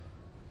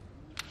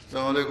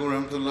السلام علیکم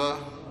ورحمۃ اللہ.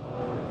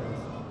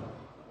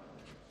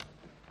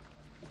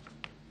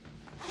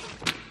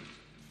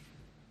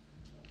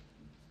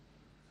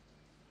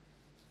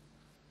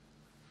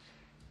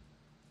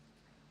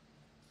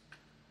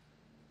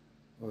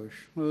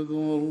 أشهد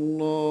أن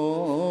لا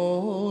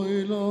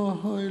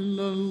إله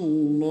إلا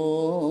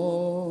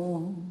الله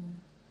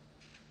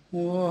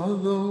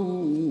وحده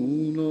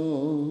لا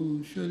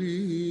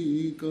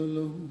شريك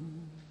له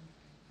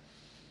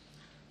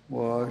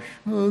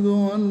وأشهد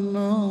أن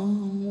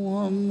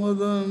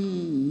محمدا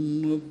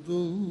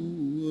عبده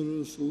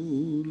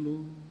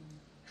ورسوله.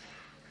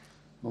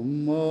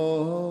 أما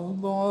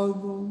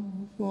بعد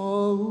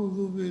فأعوذ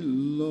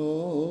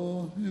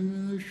بالله من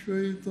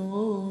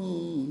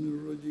الشيطان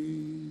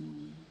الرجيم.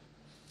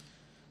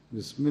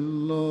 بسم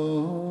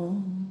الله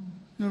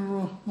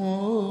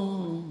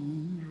الرحمن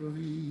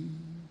الرحيم.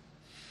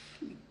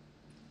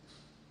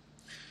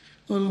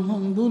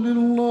 الحمد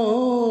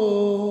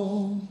لله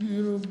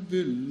رب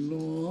العالمين.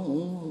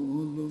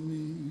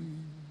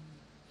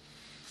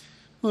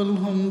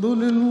 الحمد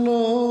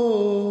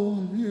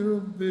لله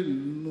رب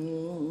العالمين.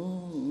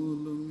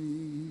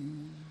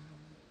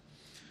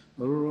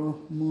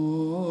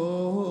 الرحمن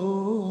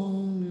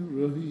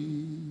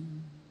الرحيم.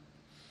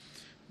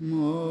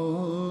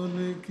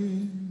 مالك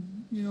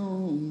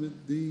يوم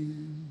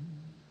الدين.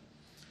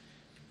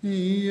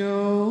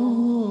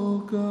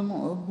 إياك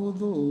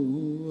نعبد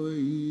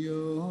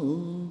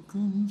وإياك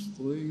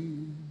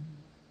نستعين.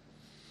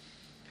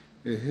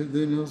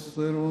 اهدنا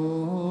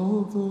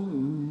الصراط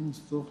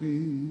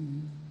المستقيم.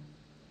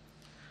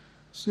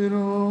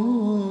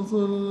 صراط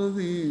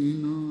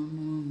الذين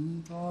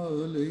أنعمت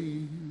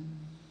عليهم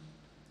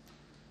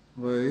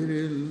غير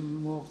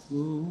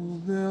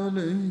المغضوب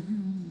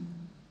عليهم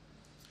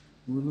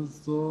ولا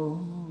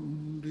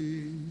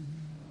الضالين.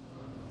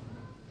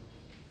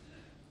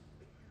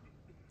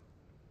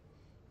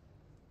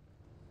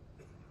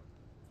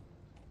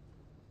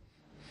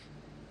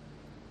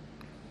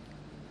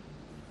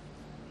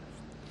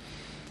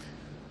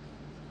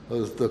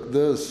 حضرت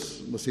اقدس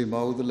مسیح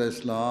موعود علیہ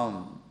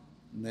السلام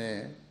نے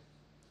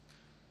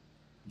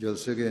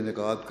جلسے کے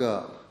انعقاد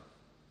کا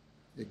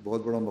ایک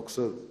بہت بڑا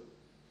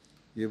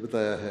مقصد یہ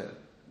بتایا ہے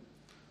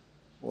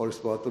اور اس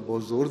بات پر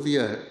بہت زور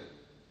دیا ہے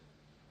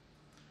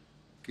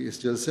کہ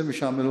اس جلسے میں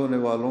شامل ہونے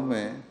والوں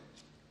میں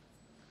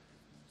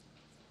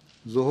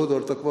زہد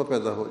اور تقویٰ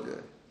پیدا ہو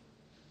جائے،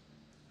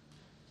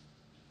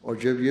 اور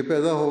جب یہ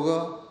پیدا ہوگا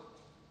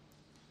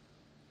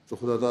تو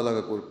خدا تعالیٰ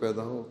کا قرب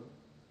پیدا ہوگا،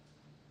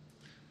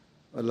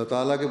 اللہ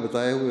تعالیٰ کے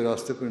بتائے ہوئے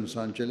راستے پر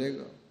انسان چلے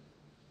گا،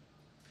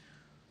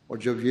 اور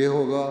جب یہ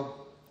ہوگا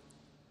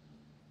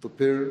تو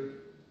پھر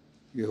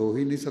یہ ہو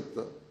ہی نہیں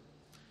سکتا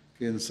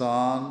کہ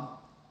انسان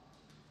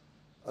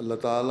اللہ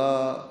تعالیٰ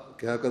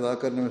کے حق ادا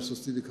کرنے میں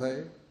سستی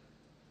دکھائے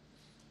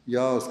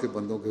یا اس کے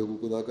بندوں کے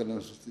حقوق ادا کرنے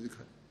میں سستی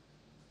دکھائے،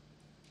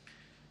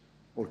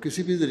 اور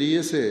کسی بھی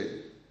ذریعے سے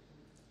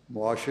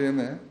معاشرے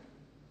میں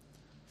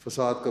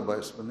فساد کا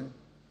باعث بنے۔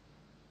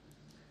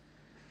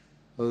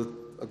 حضرت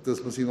اقدس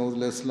مسیح موعود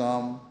علیہ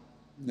السلام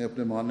نے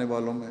اپنے ماننے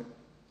والوں میں،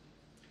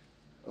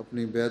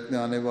 اپنی بیعت میں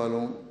آنے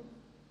والوں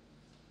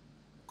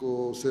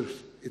کو صرف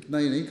اتنا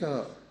ہی نہیں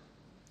کہا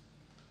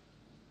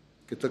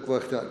کہ تقویٰ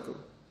اختیار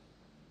کرو،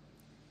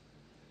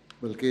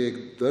 بلکہ ایک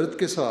درد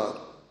کے ساتھ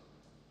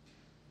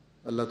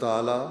اللہ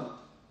تعالیٰ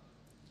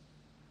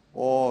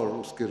اور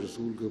اس کے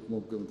رسول کے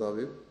حکموں کے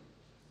مطابق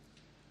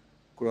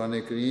قرآن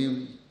کریم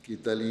کی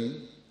تعلیم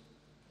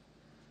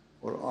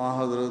اور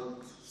حضرت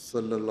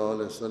صلی اللہ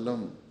علیہ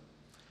وسلم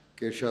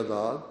کے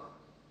ارشادات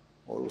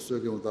اور اسوے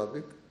کے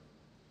مطابق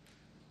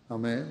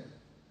ہمیں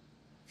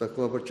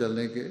تقویٰ پر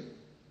چلنے کے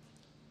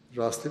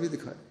راستے بھی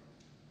دکھائے،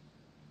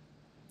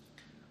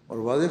 اور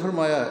واضح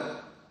فرمایا ہے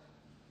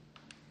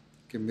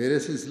کہ میرے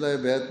سلسلہ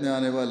بیعت میں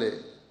آنے والے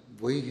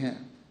وہی ہیں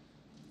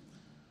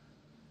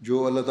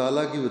جو اللہ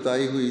تعالیٰ کی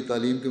بتائی ہوئی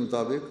تعلیم کے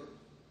مطابق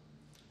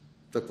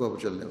تقویٰ پر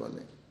چلنے والے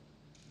ہیں۔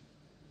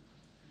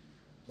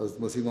 حضرت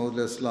مسیح موعود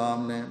علیہ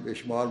السلام نے بے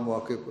شمار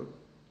مواقع پر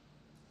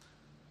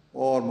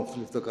اور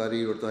مختلف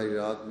تقاریر اور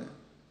تحریرات میں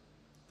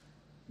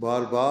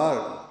بار بار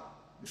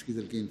اس کی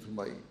تلقین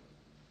فرمائی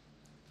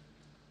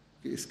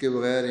کہ اس کے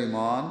بغیر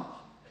ایمان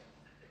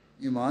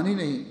ہی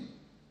نہیں،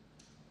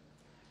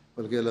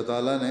 بلکہ اللہ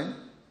تعالیٰ نے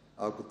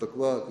آپ کو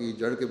تقویٰ کی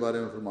جڑ کے بارے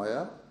میں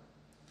فرمایا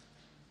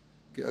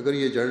کہ اگر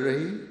یہ جڑ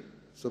رہی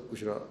سب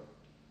کچھ رہا،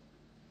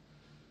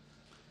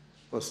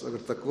 بس اگر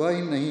تقویٰ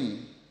ہی نہیں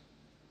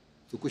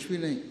تو کچھ بھی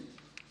نہیں،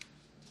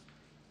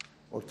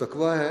 اور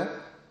تقویٰ ہے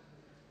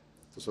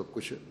تو سب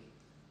کچھ ہے۔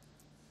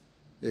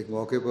 ایک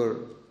موقع پر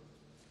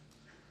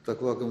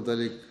تقویٰ کے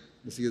متعلق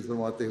نصیحت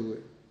فرماتے ہوئے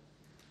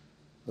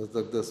حضرت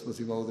اقدس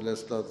مسیح موعود علیہ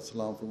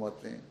السلام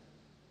فرماتے ہیں،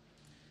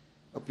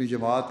 اپنی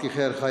جماعت کی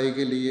خیر خواہی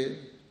کے لیے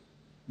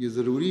یہ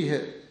ضروری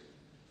ہے،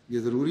 یہ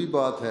ضروری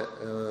بات ہے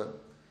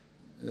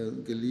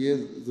کے لیے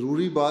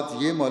ضروری بات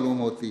یہ معلوم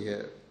ہوتی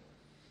ہے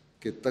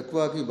کہ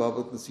تقویٰ کی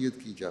بابت نصیحت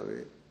کی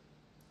جاوے،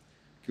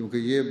 کیونکہ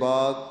یہ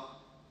بات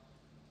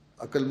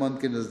عقل مند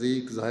کے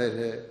نزدیک ظاہر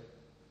ہے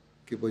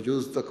کہ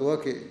بجوز تقویٰ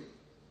کے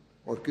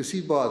اور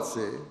کسی بات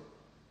سے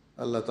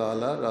اللہ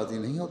تعالیٰ راضی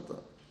نہیں ہوتا۔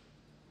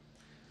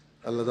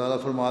 اللہ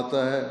تعالیٰ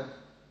فرماتا ہے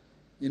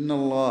ان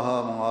اللہ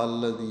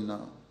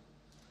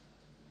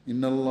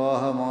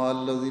مع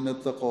الذین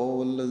اتقوا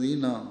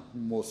والذین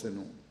هم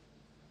محسنون۔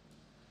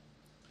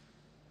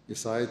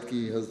 اس آیت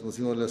کی حضرت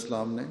مسیح علیہ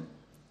السلام نے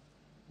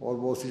اور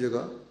بہت سی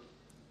جگہ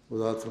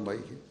وضاحت فرمائی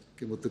ہے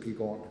کہ متقی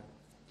کون ہے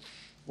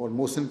اور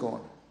محسن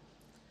کون ہے۔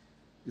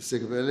 اس سے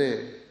پہلے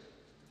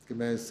کہ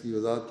میں اس کی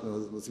وضاحت میں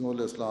حضرت مسیح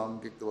علیہ السلام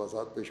کے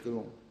اقتباسات پیش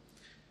کروں،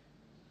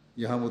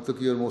 یہاں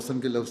متقی اور محسن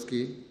کے لفظ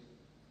کی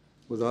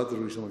وضاحت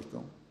ضروری سمجھتا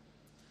ہوں۔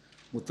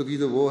 متقی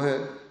تو وہ ہے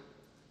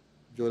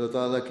جو اللہ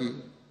تعالیٰ کی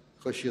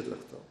خشیت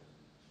رکھتا ہو،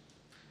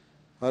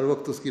 ہر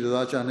وقت اس کی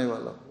رضا چاہنے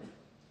والا ہو،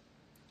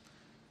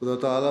 خدا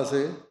تعالیٰ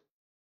سے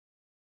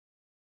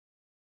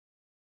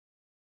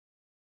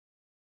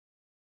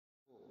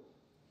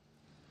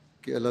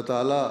کہ اللہ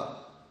تعالیٰ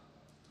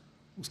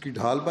اس کی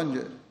ڈھال بن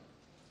جائے،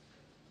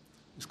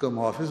 اس کا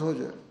محافظ ہو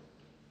جائے۔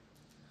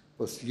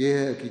 بس یہ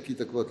ہے حقیقی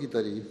تقویٰ کی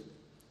تعریف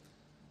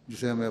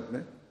جسے ہمیں اپنے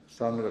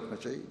سامنے رکھنا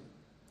چاہیے۔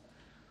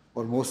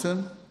 اور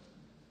محسن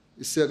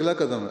اس سے اگلا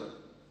قدم ہے،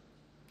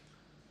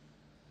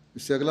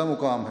 اس سے اگلا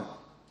مقام ہے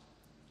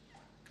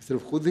کہ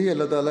صرف خود ہی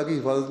اللہ تعالیٰ کی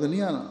حفاظت میں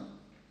نہیں آنا،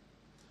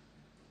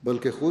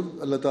 بلکہ خود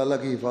اللہ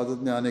تعالیٰ کی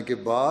حفاظت میں آنے کے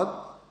بعد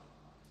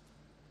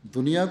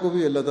دنیا کو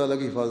بھی اللہ تعالیٰ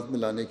کی حفاظت میں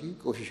لانے کی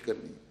کوشش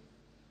کرنی ہے۔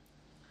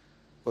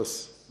 بس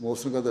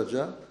محسن کا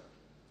درجہ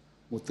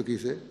متقی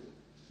سے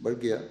بڑھ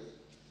گیا۔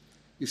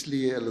 اس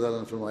لیے اللہ تعالیٰ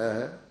نے فرمایا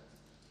ہے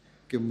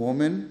کہ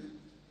مومن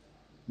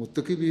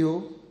متقی بھی ہو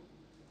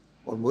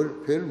اور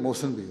پھر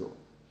محسن بھی ہو۔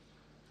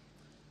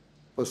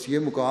 بس یہ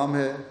مقام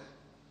ہے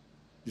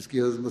جس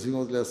کی حضرت مسیح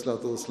علیہ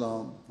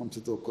السلام ہم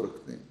سے توقع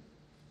رکھتے ہیں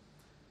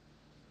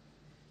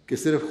کہ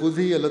صرف خود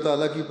ہی اللہ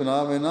تعالیٰ کی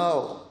پناہ میں نہ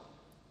آؤ،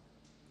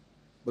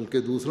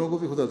 بلکہ دوسروں کو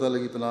بھی خدا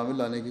تعالیٰ کی پناہ میں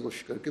لانے کی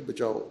کوشش کر کے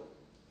بچاؤ۔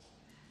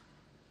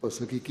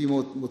 بس حقیقی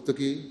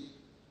متقی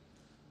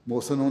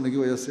محسن ہونے کی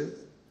وجہ سے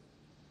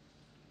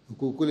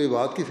حقوق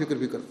العباد کی فکر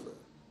بھی کرتا ہے۔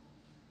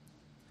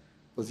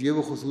 بس یہ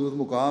وہ خوبصورت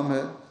مقام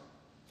ہے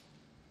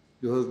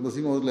جو حضرت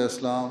مسیح علیہ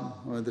السلام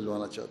ہمیں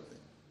دلوانا چاہتے ہیں۔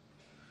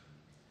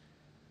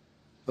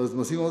 حضرت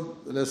مسیح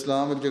علیہ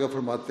السلام ایک جگہ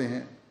فرماتے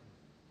ہیں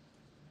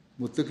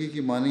متقی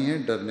کی معنی ہے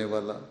ڈرنے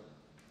والا۔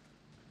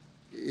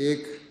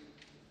 ایک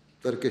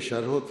ترک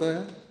شر ہوتا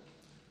ہے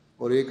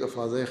اور ایک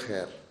افاظہ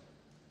خیر۔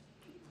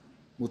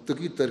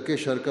 متقی ترک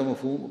شر کا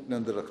مفہوم اپنے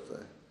اندر رکھتا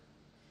ہے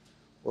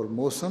اور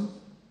محسن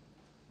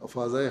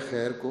افاظہ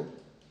خیر کو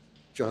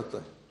چاہتا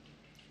ہے۔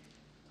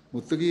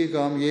 متقی کا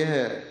کام یہ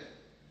ہے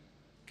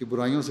کہ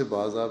برائیوں سے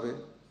باز آوے۔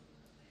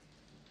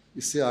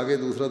 اس سے آگے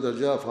دوسرا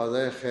درجہ افاظہ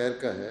خیر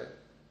کا ہے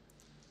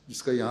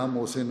جس کا یہاں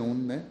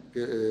محسنون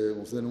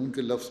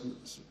کے لفظ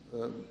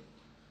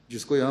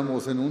جس کو یہاں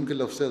محسنون کے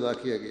لفظ سے ادا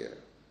کیا گیا ہے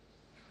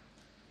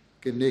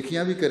کہ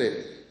نیکیاں بھی کرے۔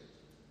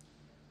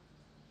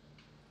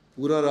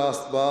 پورا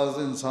راست باز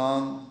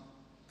انسان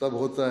تب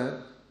ہوتا ہے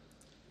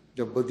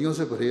جب بدیوں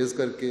سے پرہیز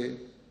کر کے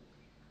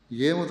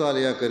یہ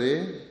مطالعہ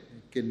کرے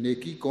کہ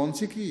نیکی کون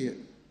سی کی ہے۔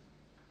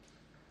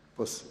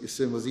 بس اس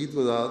سے مزید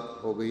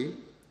وضاحت ہو گئی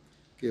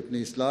کہ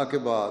اپنی اصلاح کے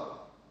بعد،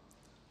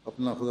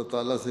 اپنا خدا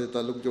تعالیٰ سے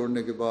تعلق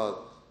جوڑنے کے بعد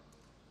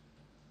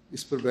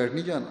اس پر بیٹھ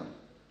نہیں جانا،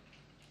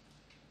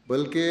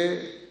 بلکہ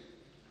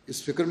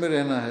اس فکر میں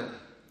رہنا ہے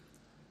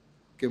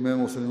کہ میں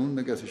محسنون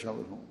میں کیسے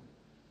شامل ہوں،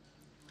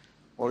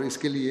 اور اس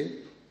کے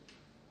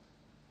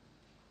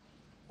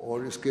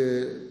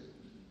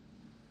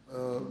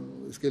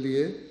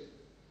لیے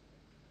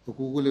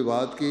حقوق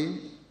العباد کی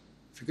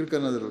فکر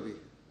کرنا ضروری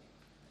ہے۔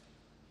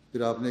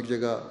 پھر آپ نے ایک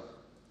جگہ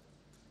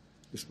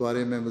اس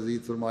بارے میں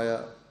مزید فرمایا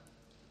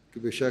کہ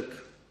بے شک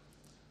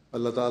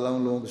اللہ تعالیٰ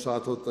ان لوگوں کے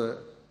ساتھ ہوتا ہے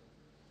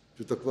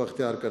جو تقویٰ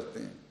اختیار کرتے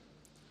ہیں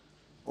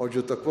اور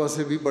جو تقویٰ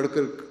سے بھی بڑھ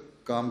کر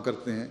کام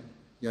کرتے ہیں،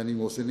 یعنی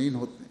محسنین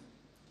ہوتے ہیں۔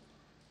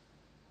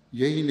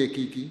 یہی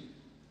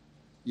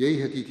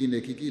حقیقی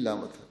نیکی کی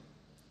علامت ہے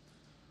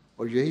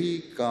اور یہی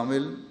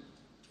کامل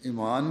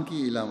ایمان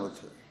کی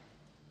علامت ہے۔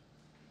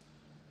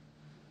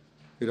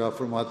 پھر آپ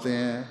فرماتے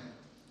ہیں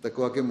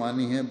تقویٰ کے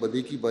معنی ہیں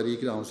بدی کی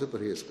باریک راہوں سے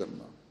پرہیز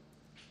کرنا۔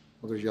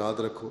 مگر یاد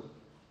رکھو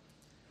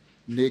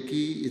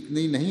نیکی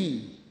اتنی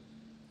نہیں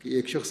کہ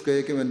ایک شخص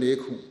کہے کہ میں نیک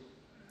ہوں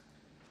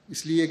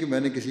اس لیے کہ میں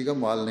نے کسی کا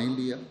مال نہیں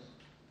لیا،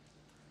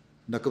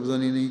 نقب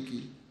زنی نہیں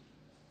کی،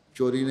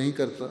 چوری نہیں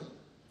کرتا،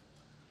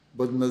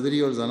 بد نظری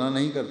اور زنا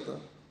نہیں کرتا۔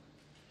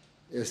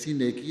 ایسی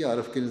نیکی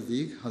عارف کے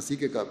نزدیک ہنسی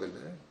کے قابل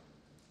ہے،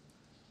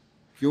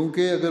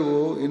 کیونکہ اگر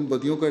وہ ان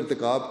بدیوں کا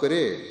ارتکاب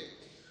کرے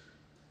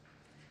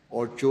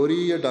اور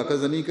چوری یا ڈاکہ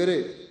زنی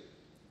کرے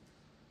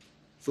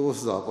تو وہ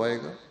سزا پائے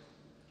گا۔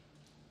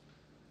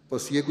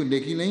 بس یہ کوئی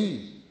نیکی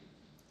نہیں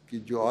کہ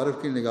جو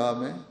عارف کی نگاہ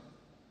میں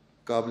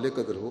قابل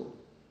قدر ہو،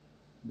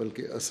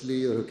 بلکہ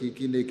اصلی اور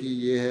حقیقی نیکی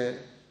یہ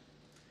ہے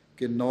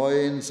کہ نوع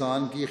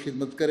انسان کی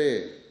خدمت کرے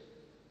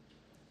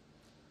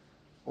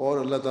اور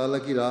اللہ تعالیٰ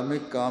کی راہ میں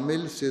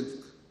کامل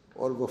صدق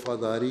اور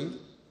وفاداری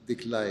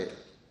دکھلائے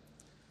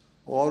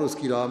اور اس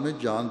کی راہ میں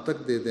جان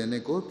تک دے دینے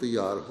کو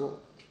تیار ہو۔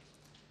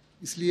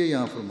 اس لیے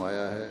یہاں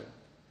فرمایا ہے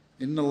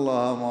ان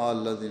اللہ مع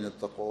الذین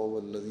اتقوا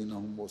والذین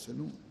هم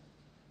محسنون،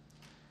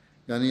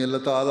 یعنی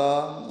اللہ تعالیٰ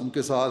ان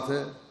کے ساتھ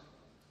ہے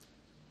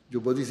جو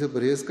بدی سے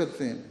پرہیز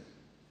کرتے ہیں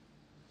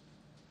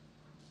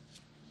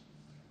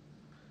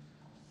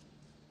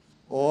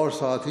اور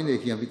ساتھ ہی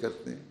نیکیاں بھی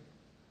کرتے ہیں۔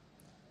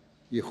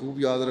 یہ خوب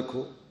یاد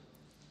رکھو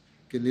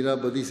کہ نرا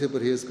بدی سے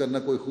پرہیز کرنا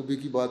کوئی خوبی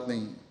کی بات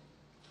نہیں ہے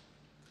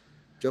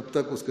جب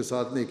تک اس کے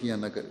ساتھ نیکیاں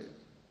نہ کرے۔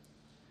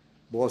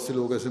 بہت سے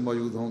لوگ ایسے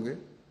موجود ہوں گے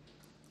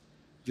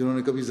جنہوں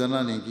نے کبھی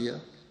زنا نہیں کیا،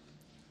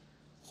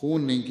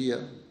 خون نہیں کیا،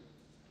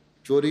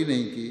 چوری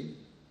نہیں کی،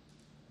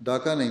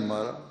 ڈاکہ نہیں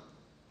مارا،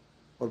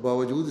 اور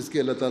باوجود اس کے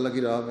اللہ تعالیٰ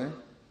کی راہ میں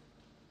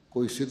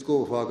کوئی صدق و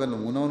وفا کا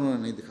نمونہ انہوں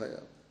نے نہیں دکھایا،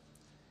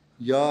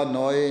 یا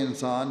نوع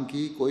انسان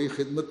کی کوئی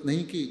خدمت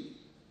نہیں کی،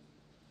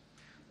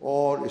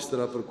 اور اس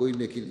طرح پر کوئی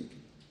نیکی نہیں کی۔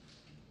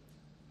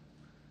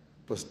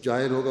 بس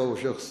جاہل ہوگا وہ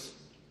شخص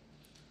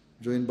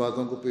جو ان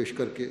باتوں کو پیش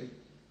کر کے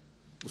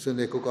اسے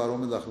نیکوکاروں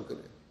میں داخل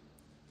کرے،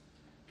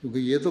 کیونکہ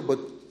یہ تو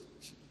بد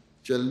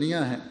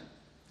چلنیاں ہیں۔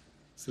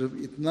 صرف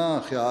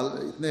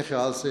اتنے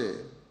خیال سے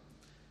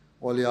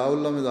اولیاء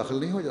اللہ میں داخل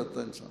نہیں ہو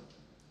جاتا انسان۔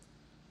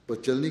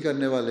 بد چلنی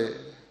کرنے والے،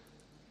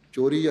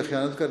 چوری یا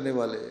خیانت کرنے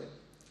والے،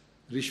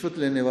 رشوت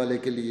لینے والے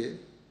کے لیے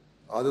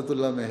عادت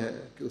اللہ میں ہے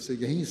کہ اسے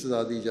یہیں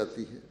سزا دی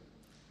جاتی ہے،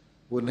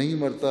 وہ نہیں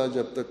مرتا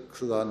جب تک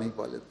سزا نہیں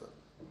پا لیتا۔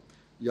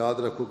 یاد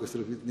رکھو کہ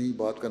صرف اتنی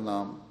بات کا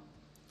نام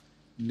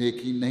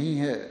نیکی نہیں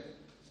ہے۔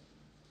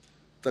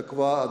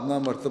 تقوی ادنا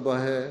مرتبہ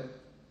ہے۔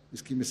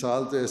 اس کی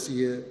مثال تو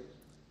ایسی ہے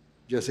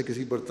جیسے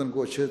کسی برتن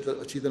کو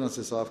اچھی طرح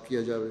سے صاف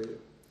کیا جائے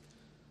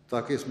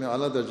تاکہ اس میں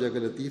اعلیٰ درجہ کا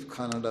لطیف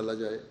کھانا ڈالا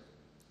جائے۔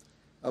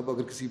 اب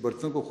اگر کسی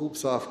برتن کو خوب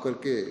صاف کر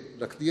کے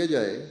رکھ دیا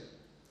جائے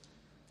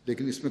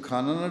لیکن اس میں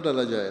کھانا نہ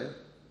ڈالا جائے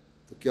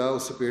تو کیا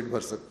اس سے پیٹ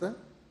بھر سکتا ہے؟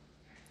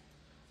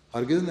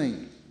 ہرگز نہیں۔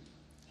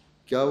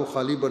 کیا وہ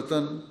خالی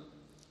برتن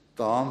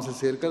طعام سے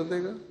سیر کر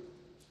دے گا؟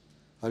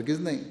 ہرگز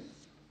نہیں۔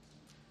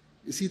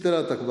 اسی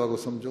طرح تقویٰ کو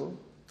سمجھو۔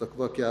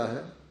 تقویٰ کیا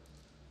ہے؟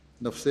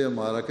 نفس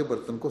امارہ کے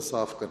برتن کو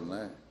صاف کرنا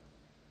ہے۔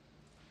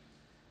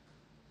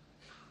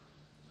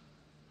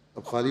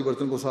 اب خالی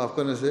برتن کو صاف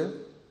کرنے سے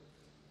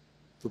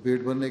تو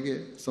پیٹ بھرنے کے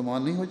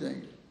سامان نہیں ہو جائیں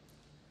گے،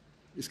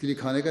 اس کے لیے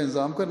کھانے کا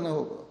انتظام کرنا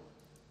ہوگا،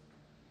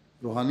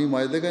 روحانی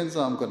معدے کا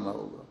انتظام کرنا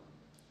ہوگا۔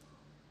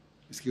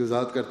 اس کی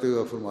وضاحت کرتے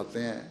ہوئے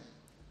فرماتے ہیں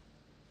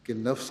کہ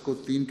نفس کو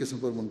 3 قسم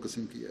پر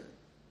منقسم کیا ہے۔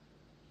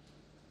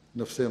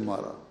 نفس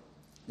امارہ،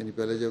 یعنی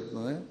پہلے جب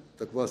انہوں نے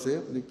تقویٰ سے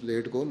اپنی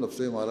پلیٹ کو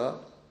نفس امارہ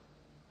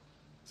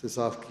سے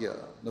صاف کیا۔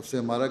 نفس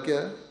امارہ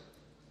کیا ہے؟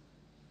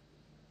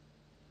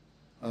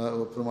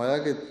 فرمایا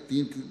کہ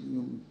 3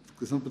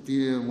 قسم پر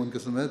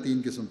منقسم ہے،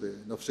 3 قسم پہ: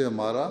 نفس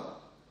امارہ،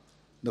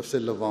 نفس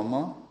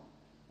لوامہ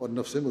اور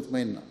نفس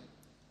مطمئنہ۔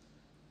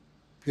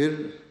 پھر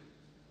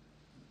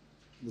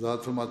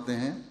وضاحت فرماتے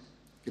ہیں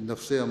کہ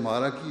نفس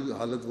امارہ کی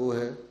حالت وہ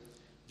ہے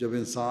جب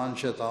انسان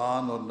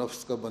شیطان اور نفس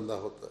کا بندہ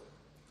ہوتا ہے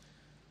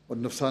اور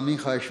نفسانی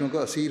خواہشوں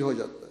کا اسیر ہو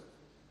جاتا ہے۔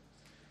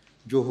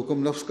 جو حکم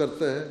نفس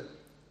کرتا ہے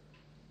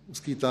اس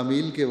کی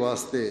تعمیل کے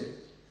واسطے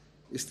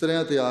اس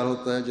طرح تیار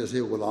ہوتا ہے جیسے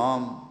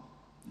غلام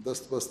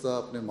دست بستہ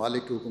اپنے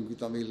مالک کے حکم کی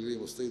تعمیل کے لیے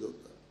مستعد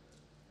ہوتا ہے۔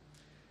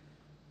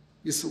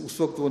 اس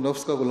وقت وہ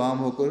نفس کا غلام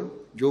ہو کر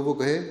جو وہ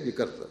کہے یہ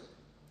کرتا ہے۔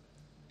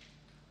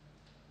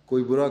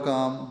 کوئی برا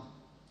کام،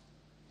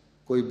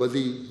 کوئی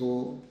بدی ہو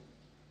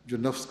جو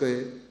نفس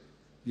کہے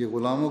یہ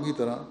غلاموں کی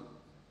طرح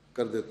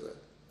کر دیتا ہے۔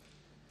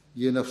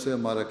 یہ نفس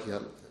امارہ کی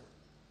حالت ہے۔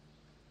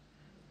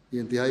 یہ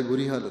انتہائی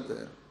بری حالت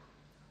ہے۔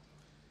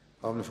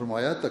 آپ نے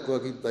فرمایا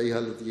تقویٰ کی ابتدائی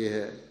حالت یہ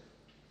ہے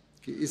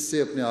کہ اس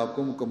سے اپنے آپ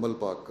کو مکمل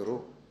پاک کرو۔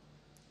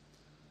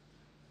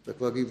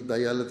 تقویٰ کی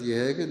ابتدائی حالت یہ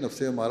ہے کہ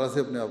نفس امارہ سے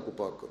اپنے آپ کو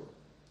پاک کرو۔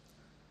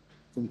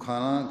 تم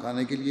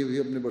کھانے کے لیے بھی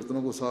اپنے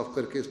برتنوں کو صاف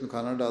کر کے اس میں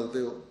کھانا ڈالتے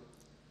ہو،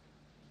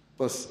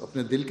 بس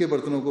اپنے دل کے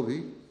برتنوں کو بھی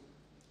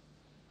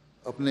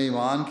اپنے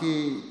ایمان کی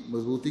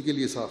مضبوطی کے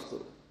لیے صاف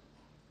کرو۔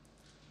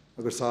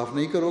 اگر صاف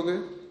نہیں کرو گے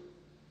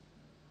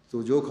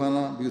تو جو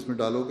کھانا بھی اس میں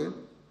ڈالو گے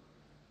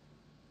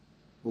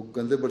وہ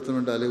گندے برتن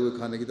میں ڈالے ہوئے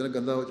کھانے کی طرح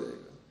گندا ہو جائے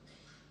گا،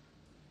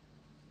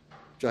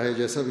 چاہے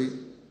جیسا بھی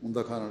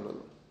عمدہ کھانا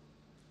ڈالو۔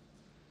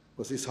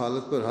 بس اس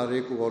حالت پر ہر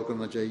ایک کو غور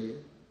کرنا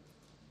چاہیے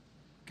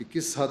کہ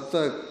کس حد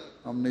تک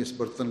ہم نے اس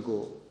برتن کو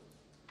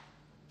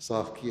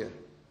صاف کیا ہے۔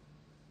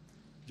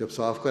 جب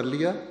صاف کر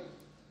لیا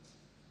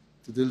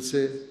تو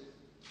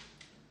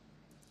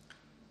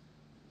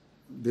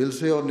دل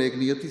سے اور نیک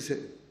نیتی سے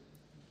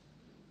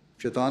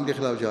شیطان کے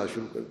خلاف جہاد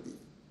شروع کر دی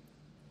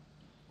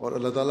اور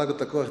اللہ تعالیٰ کا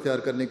تقویٰ اختیار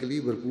کرنے کے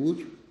لیے بھرپور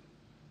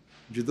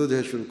جد و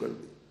جہد شروع کر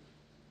دی،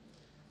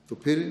 تو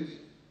پھر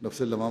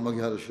نفس لوامہ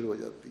کی حالت شروع ہو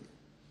جاتی ہے۔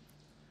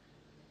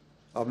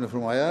 آپ نے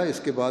فرمایا اس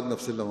کے بعد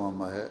نفس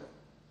لوامہ ہے۔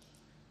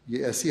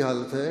 یہ ایسی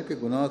حالت ہے کہ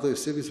گناہ تو اس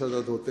سے بھی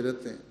سرزد ہوتے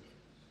رہتے ہیں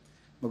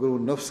مگر وہ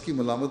نفس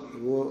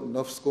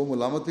کو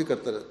ملامت بھی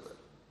کرتا رہتا ہے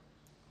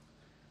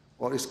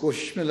اور اس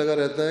کوشش میں لگا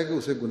رہتا ہے کہ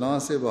اسے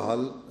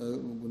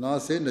گناہ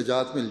سے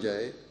نجات مل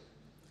جائے۔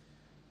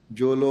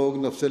 جو لوگ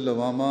نفس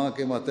لوامہ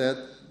کے ماتحت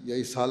یا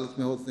اس حالت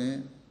میں ہوتے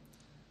ہیں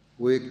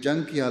وہ ایک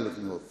جنگ کی حالت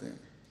میں ہوتے ہیں،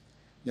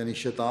 یعنی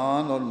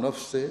شیطان اور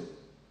نفس سے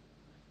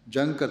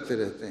جنگ کرتے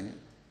رہتے ہیں.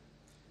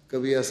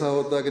 کبھی ایسا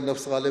ہوتا ہے کہ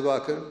نفس غالب آ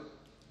کر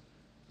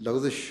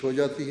لغزش ہو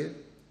جاتی ہے،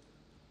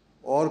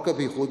 اور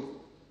کبھی خود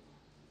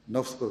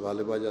نفس پر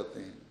غالب آ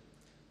جاتے ہیں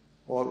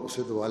اور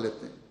اسے دبا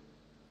لیتے ہیں.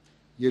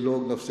 یہ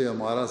لوگ نفس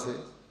امارہ سے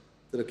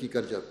ترقی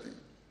کر جاتے ہیں.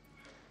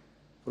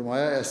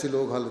 فرمایا ایسے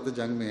لوگ حالت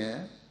جنگ میں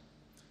ہیں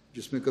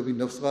جس میں کبھی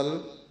نفس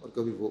غالب اور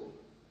کبھی وہ.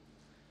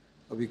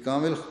 ابھی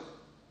کامل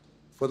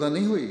فتح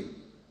نہیں ہوئی،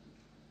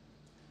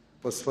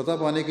 بس فتح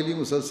پانے کے لیے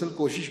مسلسل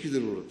کوشش کی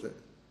ضرورت ہے،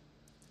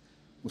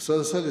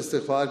 مسلسل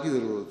استغفار کی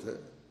ضرورت ہے،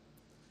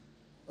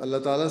 اللہ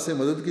تعالیٰ سے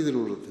مدد کی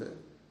ضرورت ہے.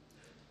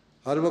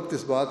 ہر وقت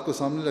اس بات کو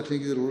سامنے رکھنے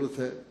کی ضرورت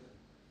ہے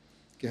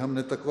کہ ہم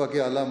نے تقویٰ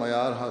کے اعلیٰ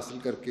معیار حاصل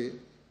کر کے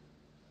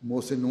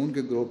محسنون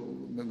کے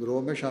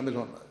گروہ میں شامل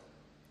ہونا ہے.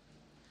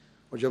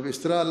 اور جب اس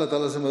طرح اللہ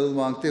تعالیٰ سے مدد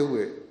مانگتے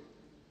ہوئے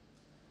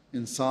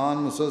انسان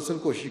مسلسل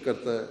کوشش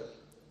کرتا ہے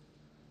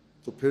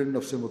تو پھر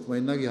نفس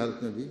مطمئنہ کی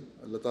حالت میں بھی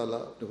اللہ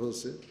تعالیٰ اپنے فضل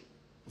سے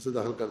اسے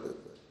داخل کر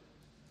دیتا ہے،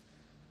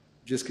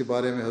 جس کے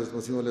بارے میں حضرت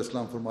مسیح علیہ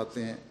السلام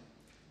فرماتے ہیں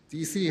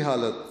تیسری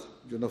حالت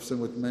جو نفس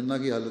مطمئنہ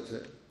کی حالت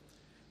ہے،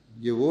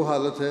 یہ وہ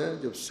حالت ہے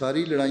جب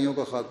ساری لڑائیوں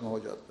کا خاتمہ ہو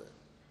جاتا ہے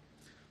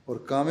اور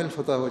کامل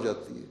فتح ہو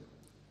جاتی ہے.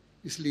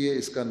 اس لیے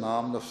اس کا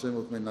نام نفس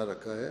مطمئنہ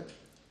رکھا ہے،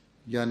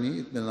 یعنی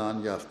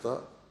اطمینان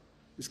یافتہ.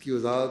 اس کی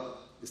وضاحت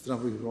اس طرح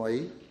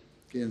فرمائی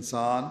کہ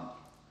انسان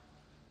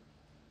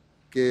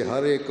کے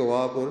ہر ایک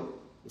قوا پر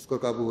اس کا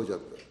قابو ہو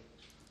جاتا ہے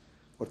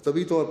اور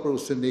طبی طور پر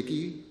اس سے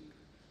نیکی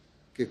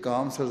کے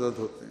کام سرزد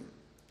ہوتے ہیں.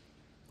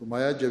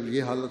 فرمایا جب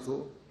یہ حالت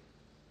ہو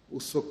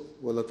اس وقت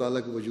وہ اللہ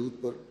تعالیٰ کے وجود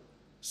پر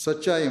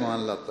سچا ایمان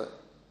لاتا ہے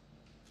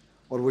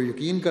اور وہ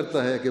یقین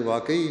کرتا ہے کہ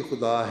واقعی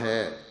خدا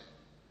ہے.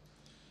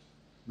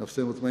 نفس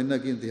مطمئنہ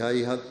کی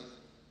انتہائی حد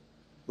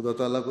خدا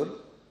تعالیٰ پر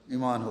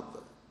ایمان ہوتا ہے،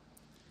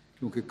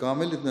 کیونکہ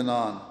کامل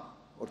اطمینان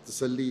اور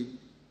تسلی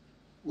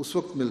اس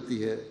وقت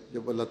ملتی ہے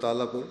جب اللہ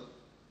تعالیٰ پر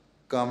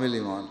کامل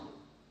ایمان ہو.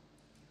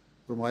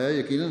 فرمایا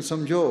یقیناً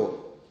سمجھو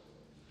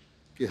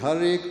کہ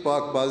ہر ایک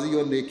پاک بازی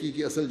اور نیکی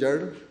کی اصل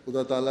جڑ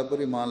خدا تعالیٰ پر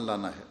ایمان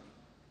لانا ہے.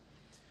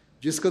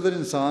 جس قدر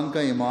انسان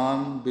کا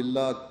ایمان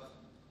باللہ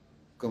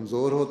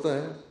کمزور ہوتا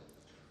ہے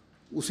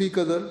اسی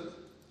قدر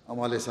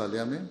اعمال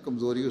صالحہ میں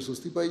کمزوری اور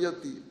سستی پائی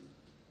جاتی ہے.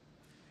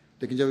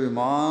 لیکن جب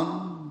ایمان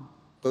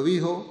قوی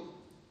ہو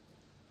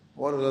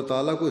اور اللہ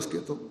تعالیٰ کو اس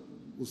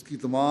کی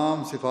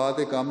تمام صفات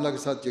کاملہ کے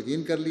ساتھ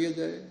یقین کر لیا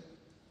جائے،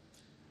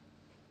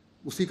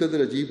 اسی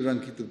قدر عجیب رنگ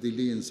کی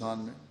تبدیلی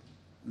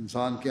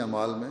انسان کے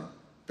اعمال میں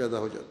پیدا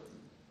ہو جاتی ہے.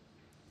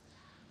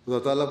 خدا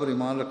تعالیٰ پر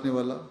ایمان رکھنے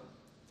والا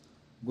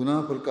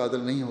گناہ پر قادر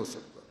نہیں ہو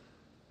سکتا.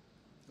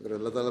 اگر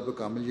اللہ تعالیٰ پر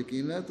کامل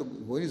یقین ہے تو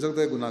ہو نہیں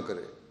سکتا ہے گناہ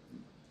کرے،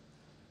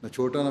 نہ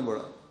چھوٹا نہ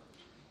بڑا،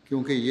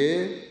 کیونکہ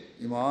یہ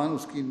ایمان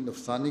اس کی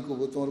نفسانی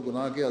قوتوں اور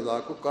گناہ کے اعضاء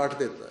کو کاٹ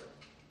دیتا ہے.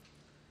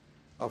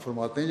 آپ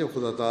فرماتے ہیں جب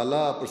خدا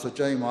تعالیٰ پر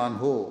سچا ایمان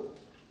ہو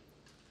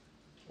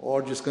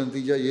اور جس کا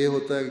نتیجہ یہ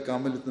ہوتا ہے کہ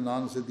کامل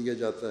اطمینان اسے دیا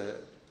جاتا ہے،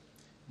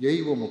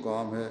 یہی وہ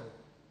مقام ہے.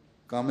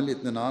 کامل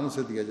اطمینان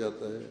اسے دیا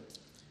جاتا ہے،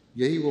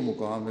 یہی وہ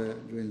مقام ہے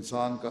جو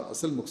انسان کا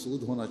اصل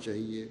مقصود ہونا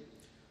چاہیے.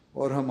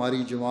 اور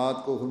ہماری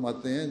جماعت کو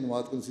فرماتے ہیں،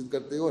 جماعت کو نصیحت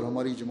کرتے ہیں، اور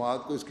ہماری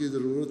جماعت کو اس کی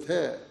ضرورت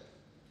ہے.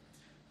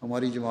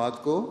 ہماری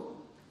جماعت کو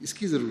اس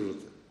کی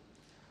ضرورت ہے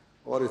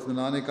اور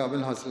اطمینان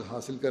کامل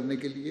حاصل کرنے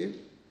کے لیے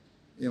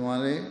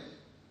ایمان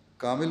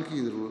کامل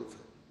کی ضرورت ہے.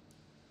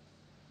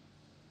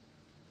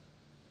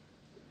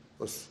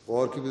 بس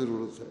غور کی بھی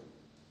ضرورت ہے.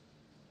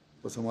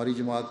 بس ہماری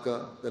جماعت کا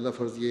پہلا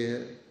فرض یہ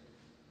ہے،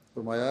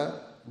 فرمایا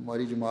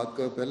ہماری جماعت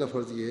کا پہلا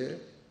فرض یہ ہے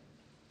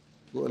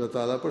کہ وہ اللہ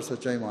تعالیٰ پر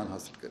سچا ایمان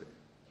حاصل کرے.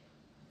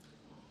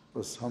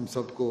 بس ہم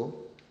سب کو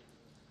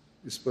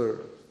اس پر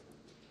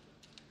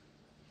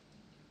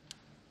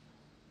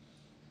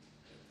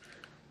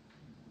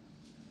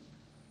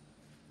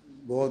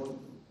بہت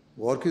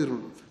غور کی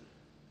ضرورت ہے.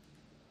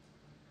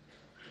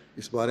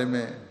 اس بارے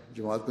میں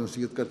جماعت کو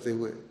نصیحت کرتے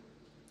ہوئے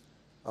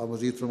آپ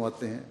مزید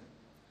فرماتے ہیں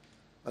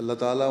اللہ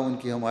تعالیٰ ان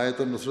کی حمایت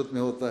اور نصرت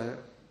میں ہوتا ہے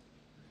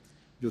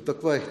جو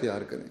تقوی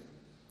اختیار کریں.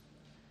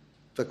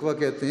 تقوی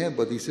کہتے ہیں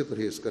بدی سے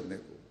پرہیز کرنے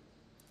کو،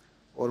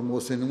 اور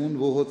محسنون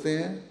وہ ہوتے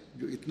ہیں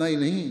جو اتنا ہی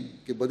نہیں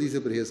کہ بدی سے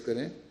پرہیز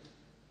کریں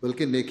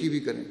بلکہ نیکی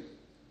بھی کریں.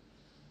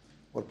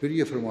 اور پھر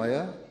یہ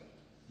فرمایا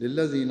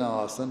للذین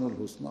احسنوا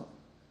الحسنی،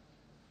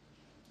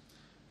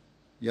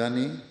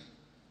 یعنی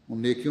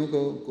ان نیکیوں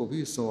کو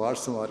بھی سنوار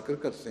کر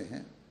کرتے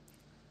ہیں.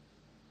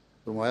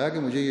 فرمایا کہ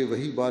مجھے یہ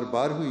وحی بار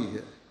بار ہوئی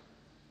ہے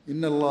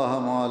ان اللہ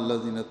مع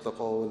الذین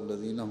اتقوا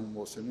والذین هم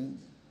محسنون،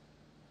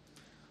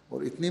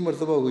 اور اتنی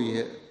مرتبہ ہوئی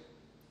ہے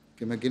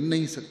کہ میں گن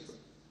نہیں سکتا،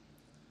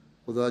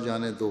 خدا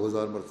جانے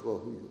 2000 مرتبہ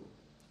ہوئی ہو.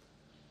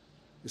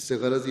 اس سے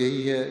غرض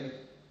یہی ہے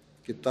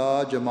کہ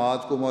تا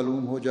جماعت کو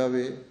معلوم ہو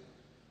جاوے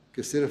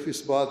کہ صرف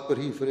اس بات پر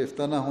ہی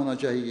فریفتہ نہ ہونا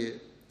چاہیے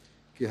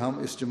کہ ہم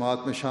اس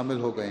جماعت میں شامل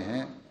ہو گئے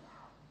ہیں،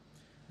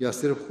 یا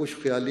صرف خوش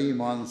خیالی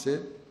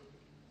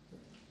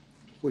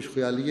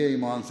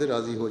ایمان سے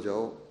راضی ہو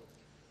جاؤ.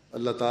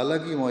 اللہ تعالیٰ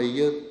کی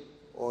معیت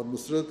اور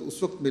نصرت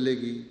اس وقت ملے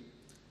گی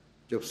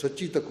جب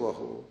سچی تقوی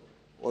ہو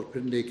اور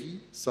پھر نیکی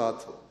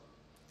ساتھ ہو.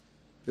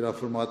 پھر آپ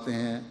فرماتے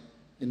ہیں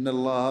ان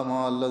اللہ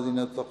مع الذین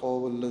اتقوا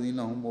والذین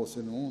هم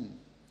محسنون،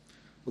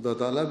 خدا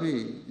تعالیٰ بھی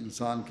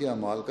انسان کے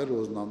اعمال کا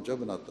روز نامچہ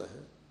بناتا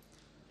ہے،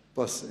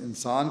 پس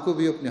انسان کو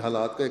بھی اپنے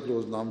حالات کا ایک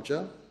روز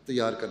نامچہ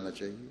تیار کرنا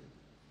چاہیے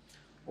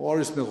اور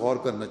اس میں غور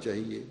کرنا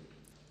چاہیے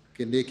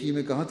کہ نیکی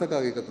میں کہاں تک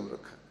آگے قدم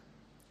رکھا ہے۔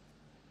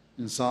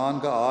 انسان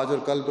کا آج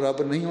اور کل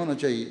برابر نہیں ہونا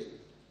چاہیے۔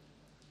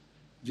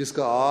 جس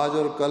کا آج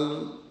اور کل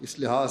اس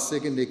لحاظ سے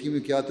کہ نیکی میں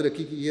کیا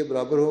ترقی کی ہے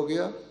برابر ہو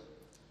گیا،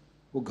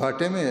 وہ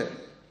گھاٹے میں ہے۔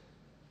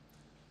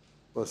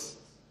 بس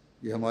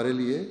یہ ہمارے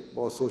لیے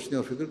بہت سوچنے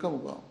اور فکر کا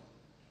مقام۔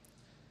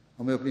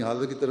 ہمیں اپنی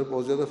حالت کی طرف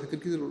بہت زیادہ فکر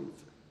کی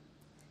ضرورت ہے۔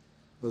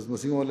 بس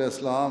مسیح علیہ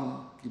السلام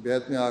کی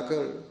بیعت میں آ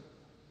کر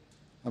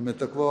ہمیں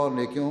تقویٰ اور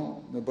نیکیوں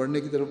میں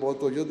بڑھنے کی طرف بہت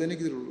توجہ دینے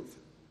کی ضرورت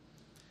ہے،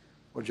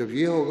 اور جب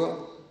یہ ہوگا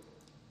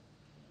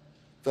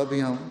تب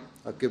ہی ہم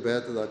حق کے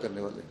بیعت ادا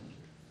کرنے والے ہیں۔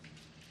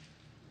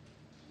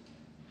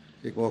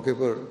 ایک موقع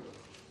پر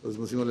حضرت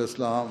مسیح علیہ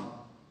السلام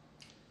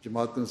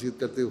جماعت کو نصیحت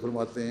کرتے ہوئے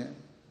فرماتے ہیں،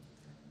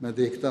 میں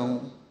دیکھتا ہوں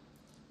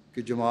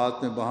کہ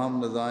جماعت میں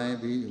باہم نزاعیں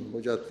بھی ہو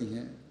جاتی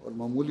ہیں، اور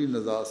معمولی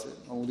نزاع سے،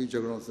 معمولی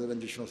جھگڑوں سے،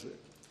 رنجشوں سے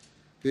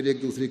پھر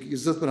ایک دوسرے کی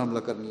عزت پر حملہ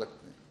کرنے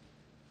لگتے ہیں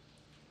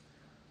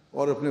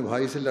اور اپنے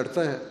بھائی سے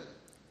لڑتا ہے۔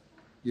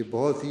 یہ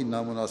بہت ہی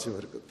نامناسب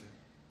حرکت ہے،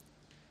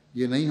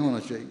 یہ نہیں ہونا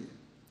چاہیے۔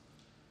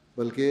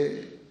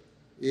 بلکہ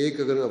ایک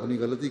اگر اپنی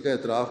غلطی کا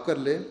اعتراف کر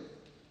لے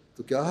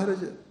تو کیا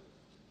حرج ہے؟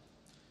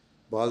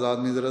 بعض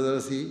آدمی ذرا ذرا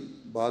سی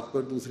بات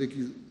پر دوسرے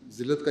کی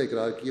ذلت کا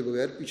اقرار کیے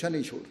بغیر پیچھا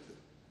نہیں چھوڑتے۔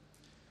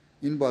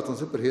 ان باتوں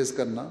سے پرہیز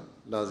کرنا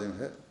لازم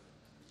ہے۔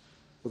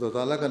 خدا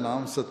تعالیٰ کا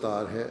نام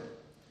ستار ہے،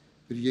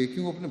 پھر یہ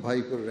کیوں اپنے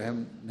بھائی پر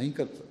رحم نہیں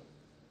کرتا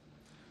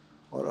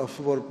اور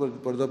عفو اور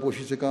پردہ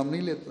پوشی سے کام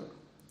نہیں لیتا؟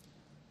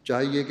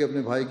 چاہیے کہ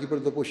اپنے بھائی کی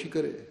پردہ پوشی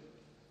کرے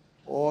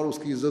اور اس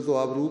کی عزت و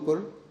آبرو پر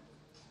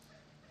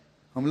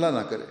حملہ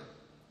نہ کرے۔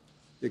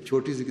 ایک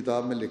چھوٹی سی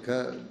کتاب میں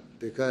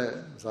دیکھا ہے،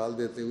 مثال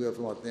دیتے ہوئے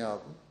فرماتے ہیں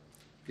آپ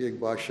کہ ایک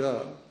بادشاہ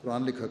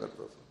قرآن لکھا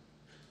کرتا تھا۔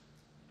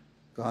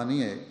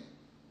 کہانی ہے،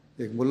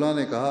 ایک ملا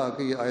نے کہا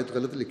کہ یہ آیت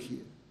غلط لکھی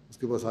ہے۔ اس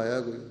کے پاس آیا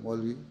کوئی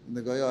مولوی،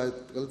 نے کہا یہ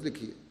آیت غلط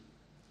لکھی ہے۔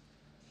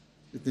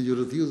 اتنی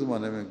ضرورت تھی اس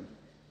زمانے میں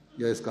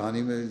یا اس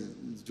کہانی میں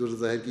جرأت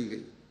ظاہر کی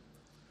گئی؟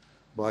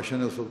 بادشاہ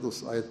نے اس وقت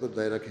اس آیت پر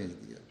دائرہ کھینچ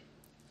دیا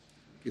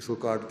کہ اس کو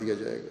کاٹ دیا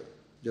جائے گا۔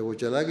 جب وہ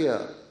چلا گیا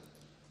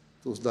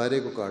تو اس دائرے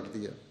کو کاٹ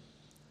دیا۔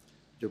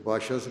 جب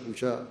بادشاہ سے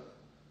پوچھا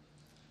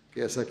کہ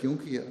ایسا کیوں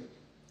کیا،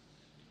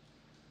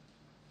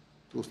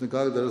 تو اس نے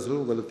کہا کہ دراصل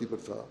وہ غلطی پر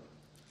تھا،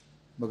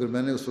 مگر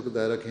میں نے اس وقت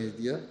دائرہ کھینچ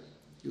دیا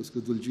کہ اس کو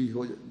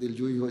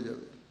دلجوئی ہو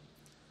جائے۔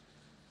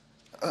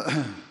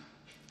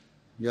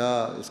 یا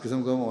اس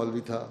قسم کا مولوی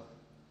تھا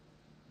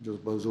جو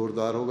بہت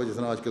زوردار ہوگا، جس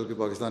طرح آج کل کے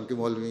پاکستان کے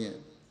مولوی ہیں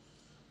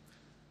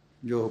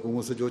جو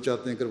حکومت سے جو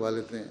چاہتے ہیں کروا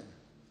لیتے ہیں،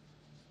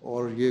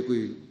 اور یہ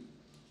کوئی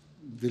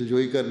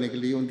دلجوئی کرنے کے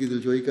لیے، ان کی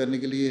دلجوئی کرنے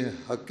کے لیے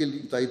حق کی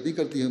تائید نہیں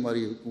کرتی ہے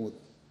ہماری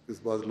حکومت، اس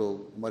بعض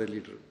لوگ ہمارے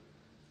لیڈر،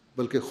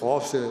 بلکہ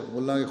خوف سے،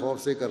 ملا کے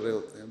خوف سے کر رہے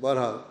ہوتے ہیں۔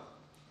 بہرحال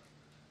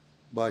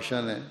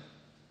بادشاہ نے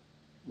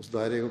اس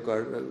دائرے کو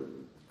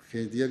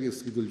کھینچ دیا کہ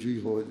اس کی دلجوئی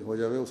ہو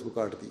جاوے، اس کو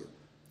کاٹ دیا۔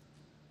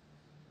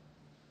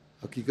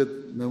 حقیقت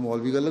میں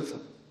مولوی غلط تھا۔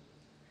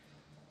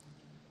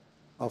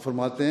 آپ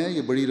فرماتے ہیں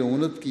یہ بڑی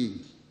رعونت کی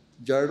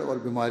جڑ اور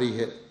بیماری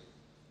ہے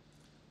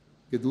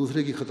کہ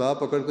دوسرے کی خطا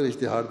پکڑ کر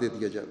اشتہار دے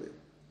دیا جاوے۔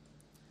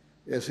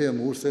 ایسے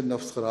امور سے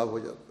نفس خراب ہو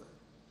جاتا ہے،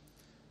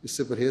 اس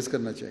سے پرہیز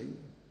کرنا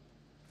چاہیے۔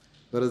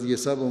 غرض یہ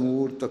سب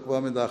امور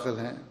تقویٰ میں داخل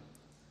ہیں،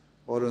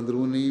 اور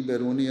اندرونی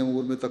بیرونی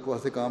امور میں تقویٰ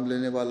سے کام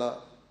لینے والا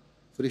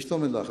فرشتوں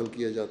میں داخل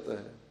کیا جاتا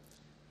ہے،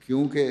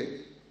 کیونکہ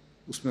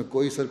اس میں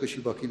کوئی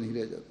سرکشی باقی نہیں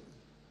رہ جاتی۔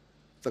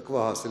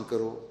 تقویٰ حاصل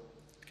کرو،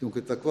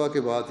 کیونکہ تقویٰ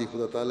کے بعد ہی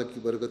خدا تعالیٰ کی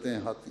برکتیں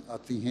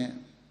آتی ہیں۔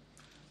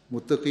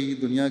 متقی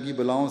دنیا کی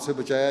بلاؤں سے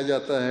بچایا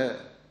جاتا ہے،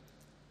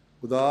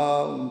 خدا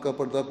ان کا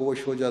پردہ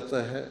پوش ہو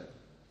جاتا ہے۔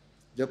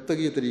 جب تک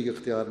یہ طریق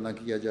اختیار نہ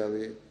کیا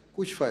جاوے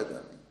کچھ فائدہ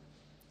نہیں۔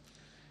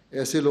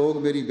 ایسے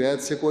لوگ میری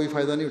بیعت سے کوئی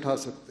فائدہ نہیں اٹھا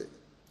سکتے۔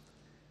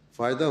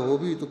 فائدہ ہو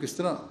بھی تو کس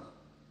طرح،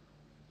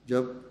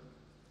 جب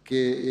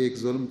کہ ایک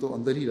ظلم تو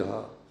اندر ہی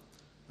رہا۔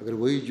 اگر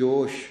وہی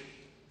جوش،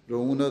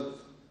 رعونت،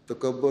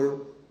 تکبر،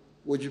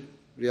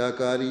 عجب،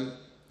 ریاکاری،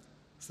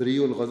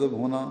 سریع الغضب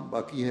ہونا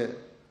باقی ہے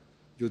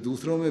جو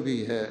دوسروں میں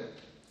بھی ہے،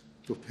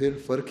 تو پھر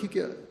فرق ہی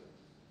کیا ہے؟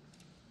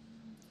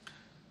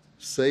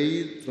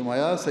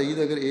 فرمایا سعید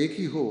اگر ایک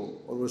ہی ہو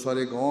اور وہ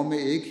سارے گاؤں میں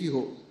ایک ہی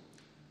ہو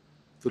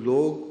تو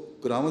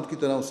لوگ کرامت کی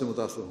طرح اس سے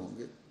متاثر ہوں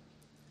گے۔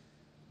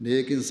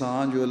 نیک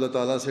انسان جو اللہ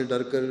تعالیٰ سے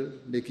ڈر کر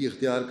نیکی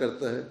اختیار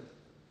کرتا ہے،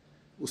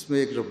 اس میں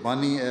ایک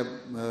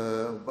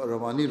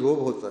روحانی روب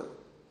ہوتا ہے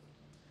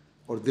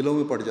اور دلوں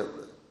میں پڑ جاتا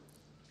ہے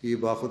کہ یہ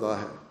باخدا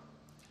ہے۔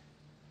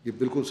 یہ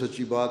بالکل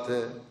سچی بات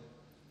ہے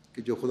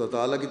کہ جو خدا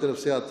تعالیٰ کی طرف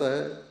سے آتا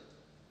ہے،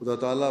 خدا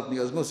تعالیٰ اپنی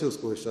عظمت سے اس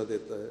کو حصہ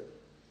دیتا ہے۔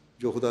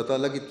 جو خدا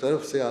تعالیٰ کی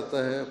طرف سے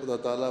آتا ہے، خدا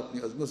تعالیٰ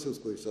اپنی عظمت سے اس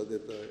کو حصہ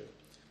دیتا ہے،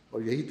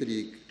 اور یہی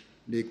طریق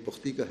نیک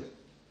بختی کا ہے۔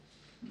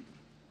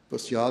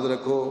 بس یاد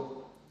رکھو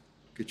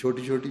کہ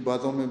چھوٹی چھوٹی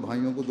باتوں میں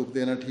بھائیوں کو دکھ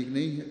دینا ٹھیک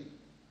نہیں ہے۔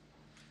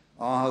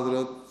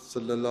 حضرت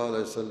صلی اللہ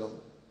علیہ وسلم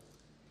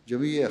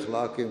جمیع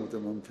اخلاق کے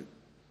متمم تھے۔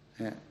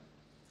 ہیں.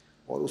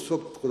 اور اس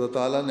وقت خدا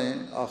تعالیٰ نے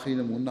آخری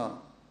نمونہ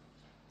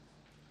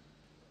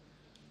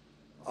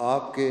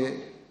آپ کے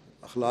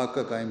اخلاق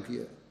کا قائم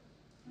کیا.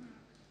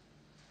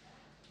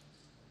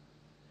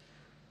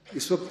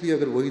 اس وقت بھی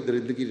اگر وہی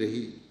درندگی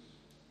رہی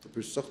تو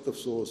پھر سخت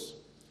افسوس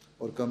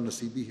اور کم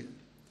نصیبی ہے.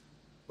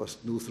 بس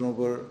دوسروں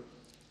پر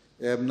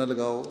عیب نہ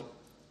لگاؤ،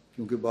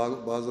 کیونکہ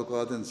بعض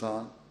اوقات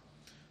انسان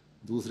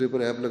دوسرے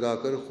پر عیب لگا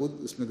کر خود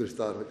اس میں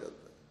گرفتار ہو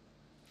جاتا ہے.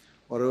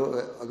 اور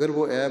اگر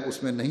وہ عیب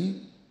اس میں نہیں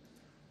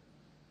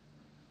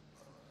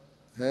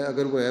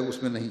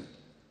ہے،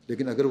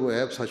 لیکن اگر وہ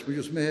عیب سچ مچ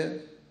اس میں ہے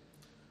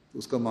تو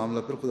اس کا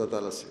معاملہ پھر خدا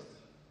تعالیٰ سے.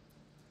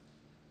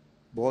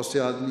 بہت سے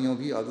آدمیوں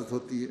کی عادت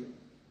ہوتی ہے،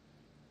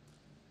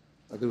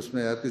 اگر اس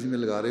میں عیب کسی میں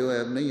لگا رہے ہو،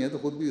 عیب نہیں ہے تو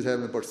خود بھی اس عیب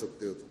میں پڑ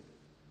سکتے ہو. تو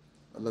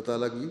اللہ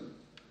تعالیٰ کی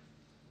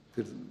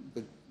پھر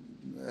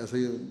ایسے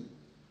ہی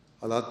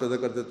حالات پیدا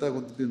کر دیتا ہے،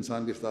 خود بھی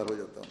انسان گرفتار ہو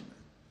جاتا ہے ان میں.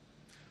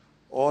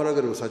 اور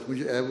اگر وہ سچ مچ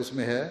عیب اس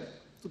میں ہے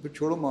تو پھر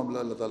چھوڑو معاملہ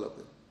اللہ تعالیٰ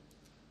پہ.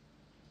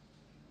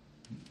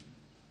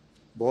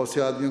 بہت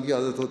سے آدمیوں کی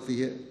عادت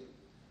ہوتی ہے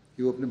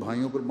کہ وہ اپنے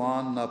بھائیوں پر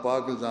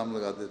ناپاک الزام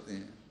لگا دیتے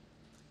ہیں.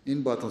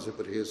 ان باتوں سے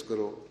پرہیز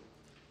کرو،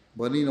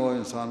 بنی نوع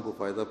انسان کو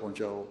فائدہ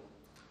پہنچاؤ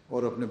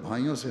اور اپنے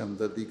بھائیوں سے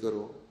ہمدردی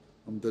کرو.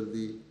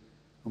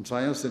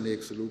 ہمسایوں سے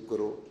نیک سلوک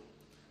کرو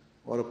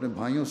اور اپنے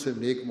بھائیوں سے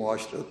نیک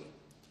معاشرت،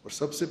 اور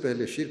سب سے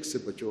پہلے شرک سے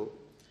بچو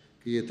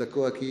کہ یہ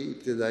تقویٰ کی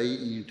ابتدائی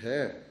اینٹ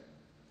ہے.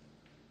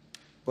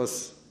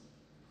 بس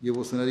یہ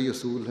وہ سنہری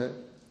اصول ہے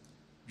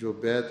جو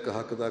بیت کا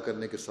حق ادا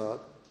کرنے کے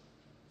ساتھ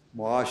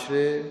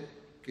معاشرے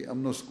کے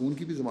امن و سکون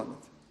کی بھی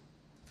ضمانت ہے.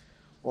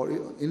 اور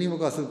انہی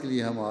مقاصد کے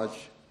لیے ہم آج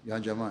یہاں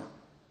جمع ہیں.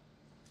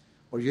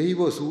 اور یہی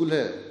وہ اصول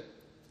ہے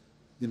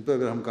جن پر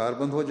اگر ہم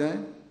کاربند ہو جائیں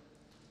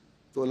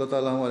تو اللہ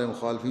تعالیٰ ہمارے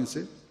مخالفین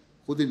سے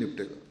خود ہی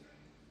نپٹے گا.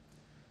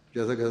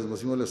 جیسا کہ حضرت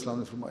مسیح علیہ السلام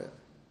نے فرمایا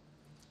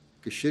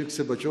کہ شرک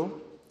سے بچو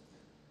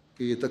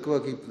کہ یہ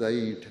تقویٰ کی ابتدائی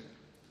اینٹ ہے.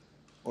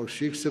 اور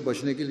شرک سے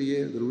بچنے کے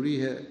لیے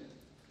ضروری ہے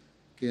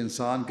کہ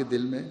انسان کے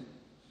دل میں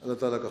اللہ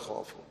تعالیٰ کا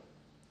خوف ہو.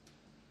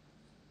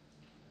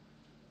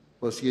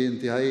 بس یہ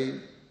انتہائی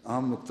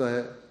اہم نقطہ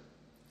ہے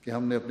کہ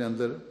ہم نے اپنے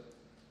اندر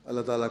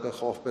اللہ تعالیٰ کا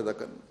خوف پیدا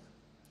کرنا ہے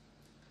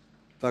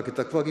تاکہ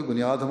تقویٰ کی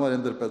بنیاد ہمارے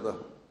اندر پیدا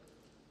ہو.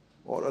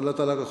 اور اللہ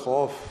تعالیٰ کا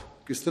خوف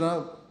کس طرح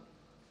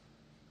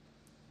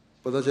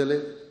پتہ چلے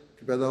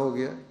کہ پیدا ہو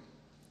گیا،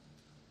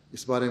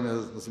 اس بارے میں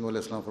حضرت مسیح علیہ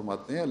السلام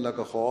فرماتے ہیں اللہ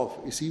کا خوف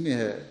اسی میں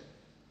ہے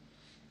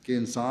کہ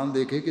انسان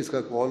دیکھے کہ اس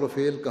کا قول و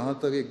فعل کہاں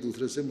تک ایک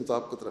دوسرے سے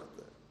مطابقت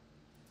رکھتا ہے.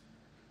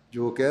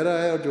 جو وہ کہہ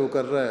رہا ہے اور جو وہ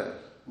کر رہا ہے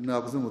ان میں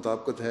آپس میں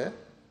مطابقت ہے.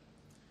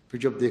 پھر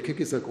جب دیکھے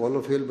کہ اس کا قول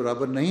و فعل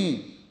برابر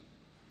نہیں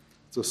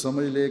تو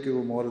سمجھ لے کہ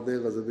وہ مورد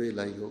غضب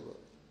الہی ہوگا.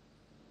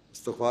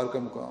 استغفار کا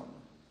مقام ہے.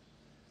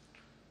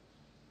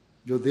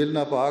 جو دل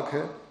ناپاک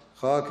ہے،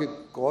 خواہ کہ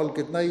قول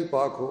کتنا ہی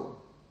پاک ہو،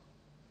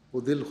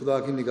 وہ دل خدا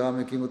کی نگاہ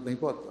میں قیمت نہیں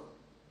پاتا،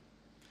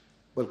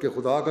 بلکہ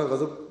خدا کا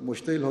غضب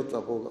مشتعل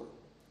ہوگا.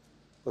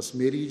 بس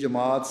میری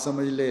جماعت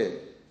سمجھ لے،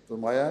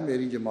 فرمایا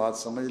میری جماعت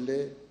سمجھ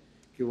لے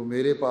کہ وہ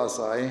میرے پاس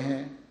آئے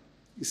ہیں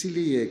اسی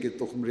لیے کہ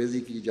تخم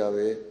ریزی کی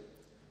جاوے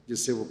جس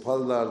سے وہ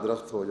پھلدار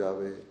درخت ہو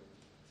جاوے.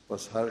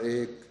 بس ہر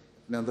ایک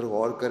اپنے اندر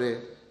غور کرے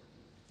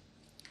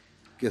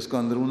کہ اس کا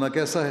اندرونہ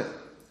کیسا ہے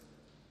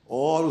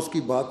اور اس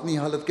کی باطنی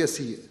حالت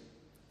کیسی ہے.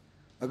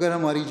 اگر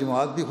ہماری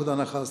جماعت بھی خدا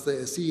نخواستہ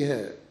ایسی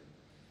ہے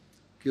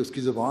کہ اس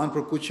کی زبان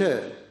پر کچھ ہے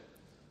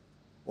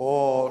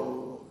اور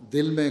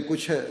دل میں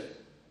کچھ ہے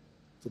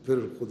تو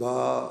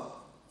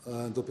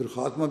پھر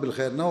خاتمہ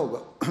بالخیر نہ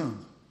ہوگا.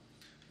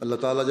 اللہ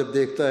تعالیٰ جب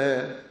دیکھتا ہے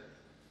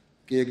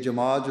کہ ایک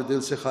جماعت جو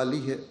دل سے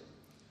خالی ہے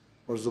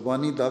اور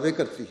زبانی دعوے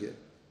کرتی ہے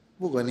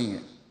وہ غنی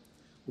ہے،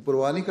 وہ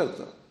پرواہ نہیں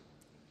کرتا.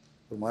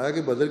 فرمایا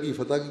کہ بدر کی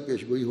فتح کی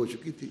پیشگوئی ہو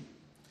چکی تھی،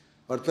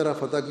 ہر طرح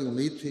فتح کی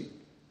امید تھی،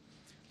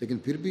 لیکن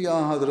پھر بھی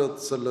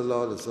حضرت صلی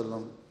اللہ علیہ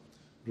وسلم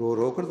رو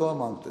رو کر دعا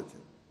مانگتے تھے.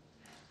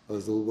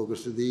 حضرت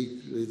ابوبکر صدیق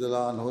رضی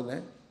اللہ عنہ نے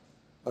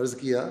عرض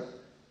کیا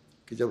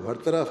کہ جب ہر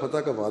طرح فتح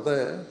کا وعدہ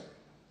ہے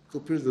تو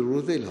پھر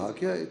ضرورت الہا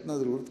کیا، اتنا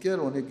ضرورت کیا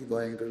رونے کی،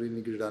 دعائیں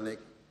کرنے کی، ڈرانے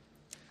کی.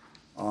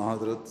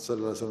 حضرت صلی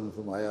اللہ علیہ وسلم نے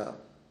فرمایا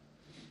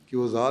کہ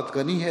وہ ذات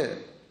غنی ہے،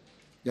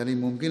 یعنی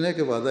ممکن ہے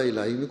کہ وعدہ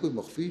الہی میں کوئی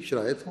مخفی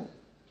شرائط ہوں.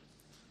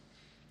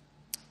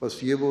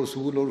 بس یہ وہ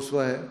اصول اور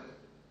اسوہ ہے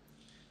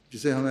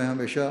جسے ہمیں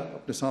ہمیشہ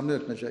اپنے سامنے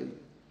رکھنا چاہیے.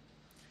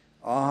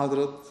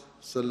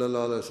 حضرت صلی اللہ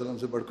علیہ وسلم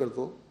سے بڑھ کر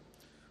تو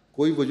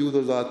کوئی وجود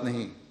اور ذات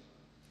نہیں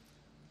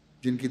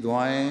جن کی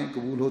دعائیں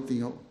قبول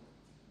ہوتی ہوں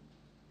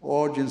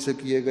اور جن سے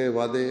کیے گئے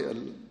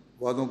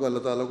وعدوں کا اللہ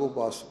تعالیٰ کو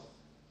پاس ہو.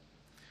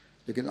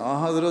 لیکن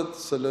حضرت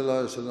صلی اللہ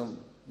علیہ وسلم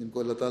جن کو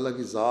اللہ تعالیٰ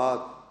کی ذات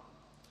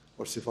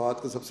اور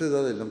صفات کا سب سے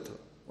زیادہ علم تھا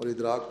اور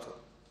ادراک تھا،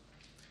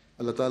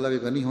 اللہ تعالیٰ کے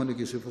غنی ہونے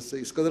کی صفت سے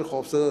اس قدر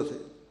خوفزدہ تھے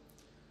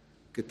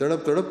کہ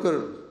تڑپ تڑپ کر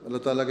اللہ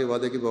تعالیٰ کے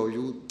وعدے کے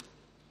باوجود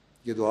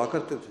یہ دعا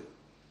کرتے تھے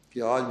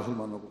کہ آج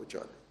مسلمانوں کو بچا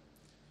لے.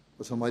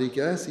 بس ہماری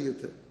کیا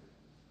حیثیت ہے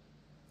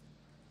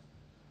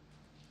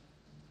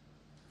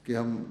کہ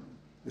ہم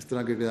اس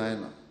طرح کے ڈرائیں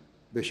نہ.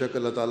 بے شک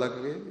اللہ تعالیٰ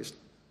کے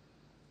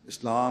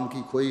اسلام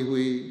کی کھوئی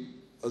ہوئی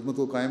عظمت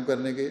کو قائم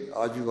کرنے کے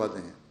آج بھی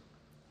وعدے ہیں،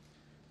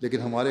 لیکن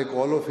ہمارے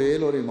قول و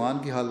فعل اور ایمان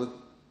کی حالت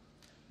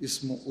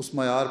اس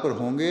معیار پر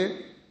ہوں گے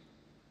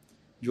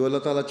جو اللہ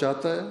تعالیٰ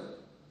چاہتا ہے،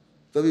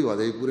 تبھی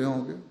وعدے ہی پورے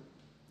ہوں گے۔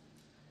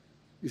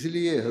 اسی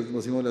لیے حضرت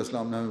مسیح علیہ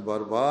السلام نے ہمیں بار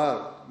بار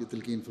یہ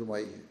تلقین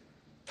فرمائی ہے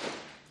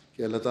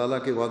کہ اللہ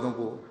تعالیٰ کے وعدوں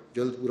کو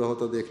جلد پورا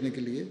ہوتا دیکھنے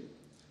کے لیے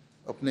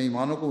اپنے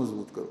ایمانوں کو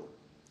مضبوط کرو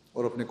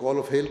اور اپنے قول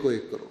و فعل کو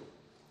ایک کرو۔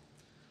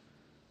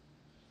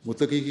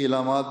 متقی کی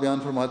علامات بیان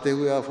فرماتے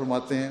ہوئے آپ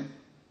فرماتے ہیں،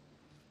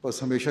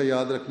 بس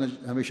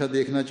ہمیشہ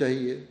دیکھنا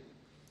چاہیے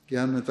کہ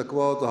ہم نے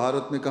تقویٰ و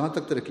طہارت میں کہاں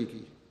تک ترقی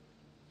کی۔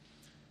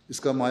 اس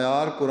کا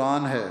معیار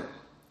قرآن ہے۔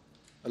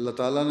 اللہ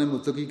تعالیٰ نے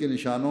متقی کے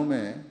نشانوں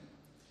میں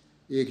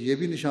ایک یہ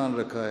بھی نشان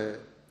رکھا ہے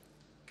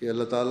کہ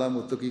اللہ تعالیٰ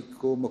متقی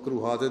کو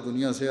مکروہات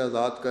دنیا سے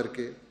آزاد کر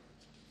کے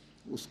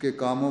اس کے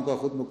کاموں کا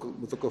خود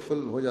متکفل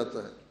ہو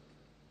جاتا ہے،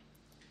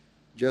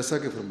 جیسا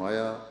کہ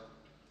فرمایا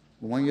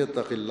وَمَن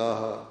يَتَّقِ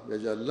اللَّهَ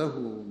يَجْعَل لَّهُ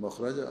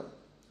مَخْرَجًا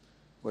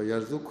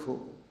وَيَرْزُقْهُ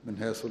مِنْ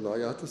حَيْثُ لَا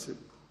يَحْتَسِبُ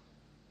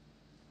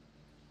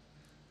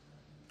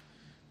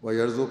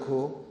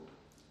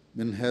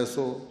مِنْ حَيْثُ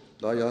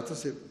لَا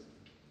يَحْتَسِبُ۔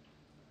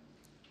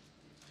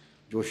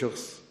 جو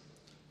شخص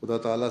خدا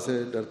تعالیٰ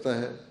سے ڈرتا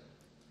ہے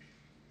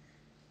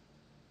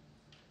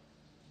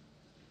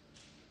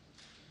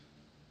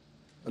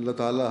اللہ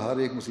تعالیٰ ہر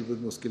ایک مصیبت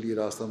میں اس کے لیے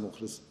راستہ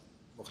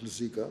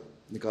مخلصی کا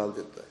نکال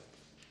دیتا ہے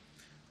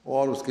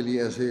اور اس کے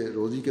لیے ایسے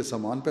روزی کے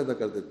سامان پیدا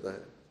کر دیتا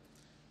ہے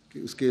کہ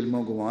اس کے علم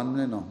و گمان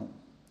میں نہ ہوں۔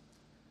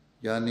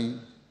 یعنی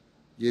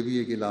یہ بھی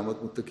ایک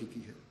علامت متقی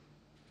کی ہے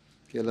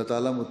کہ اللہ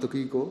تعالیٰ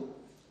متقی کو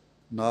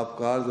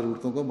ناپکار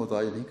ضرورتوں کو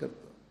محتاج نہیں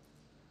کرتا۔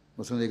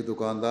 مثلا ایک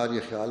دکاندار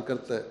یہ خیال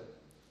کرتا ہے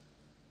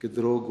کہ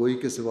دروغ گوئی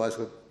کے سوا اس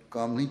کا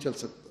کام نہیں چل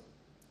سکتا،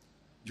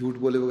 جھوٹ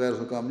بولے بغیر اس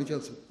کا کام نہیں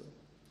چل سکتا،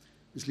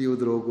 اس لیے وہ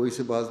دروغ گوئی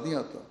سے باز نہیں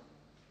آتا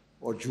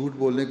اور جھوٹ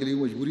بولنے کے لیے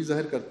مجبوری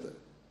ظاہر کرتا ہے۔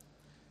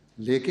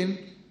 لیکن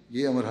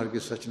یہ امر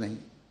ہرگز سچ نہیں۔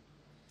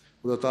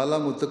 خدا تعالیٰ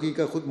متقی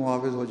کا خود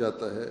محافظ ہو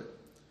جاتا ہے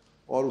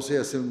اور اسے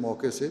ایسے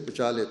موقع سے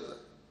بچا لیتا ہے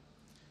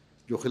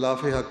جو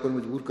خلاف حق پر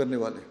مجبور کرنے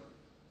والے ہیں۔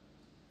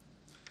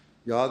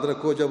 یاد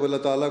رکھو، جب اللہ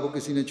تعالیٰ کو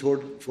کسی نے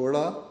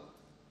چھوڑا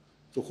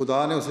تو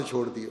خدا نے اسے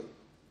چھوڑ دیا،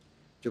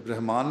 جب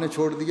رحمان نے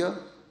چھوڑ دیا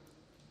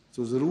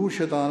تو ضرور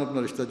شیطان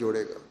اپنا رشتہ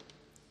جوڑے گا۔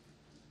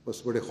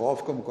 بس بڑے خوف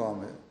کا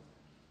مقام ہے،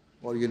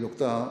 اور یہ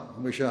نقطہ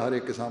ہمیشہ ہر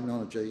ایک کے سامنے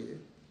ہونا چاہیے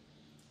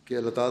کہ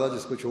اللہ تعالیٰ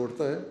جس کو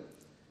چھوڑتا ہے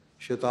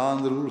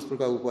شیطان ضرور اس پر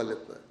قابو پا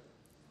لیتا ہے۔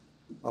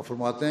 آپ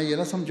فرماتے ہیں یہ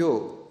نہ سمجھو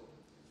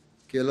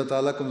کہ اللہ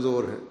تعالیٰ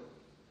کمزور ہے،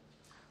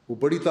 وہ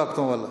بڑی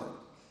طاقتوں والا ہے۔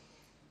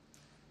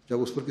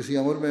 جب اس پر کسی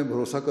امر میں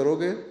بھروسہ کرو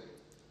گے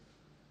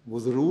وہ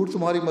ضرور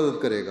تمہاری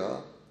مدد کرے گا۔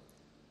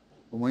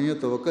 وَمَن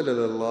يَتَوَکَّلْ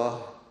عَلَى اللَّهِ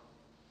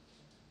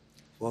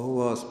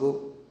فَهُوَ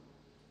حَسْبُهُ۔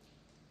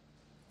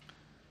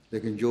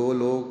 لیکن جو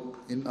لوگ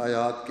ان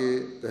آیات کے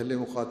پہلے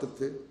مخاطب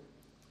تھے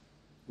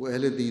وہ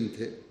اہل دین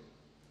تھے،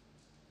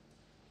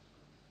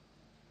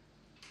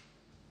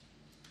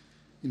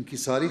 ان کی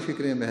ساری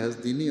فکریں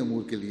محض دینی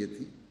امور کے لیے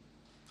تھیں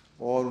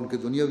اور ان کے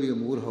دنیاوی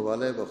امور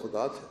حوالہ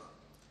بخدا تھے۔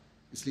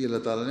 اس لیے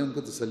اللہ تعالیٰ نے ان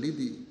کو تسلی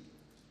دی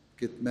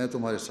کہ میں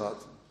تمہارے ساتھ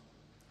ہوں۔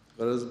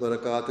 غرض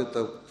برکات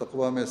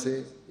تقویٰ میں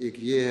سے ایک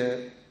یہ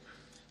ہے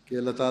کہ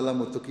اللہ تعالیٰ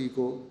متقی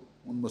کو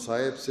ان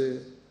مصائب سے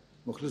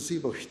مخلصی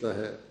بخشتا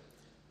ہے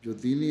جو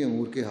دینی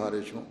امور کے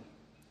حارج ہوں۔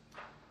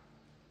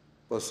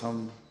 بس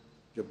ہم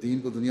جب دین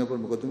کو دنیا پر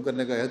مقدم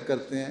کرنے کا عہد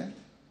کرتے ہیں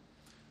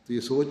تو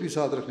یہ سوچ بھی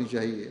ساتھ رکھنی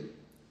چاہیے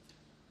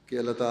کہ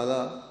اللہ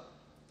تعالیٰ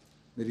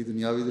میری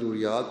دنیاوی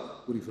ضروریات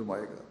پوری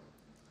فرمائے گا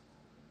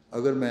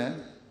اگر میں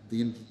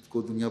دین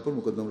کو دنیا پر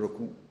مقدم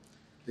رکھوں۔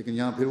 لیکن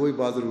یہاں پھر وہی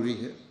بات ضروری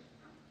ہے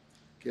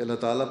کہ اللہ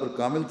تعالیٰ پر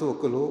کامل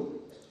توکل ہو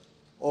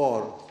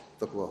اور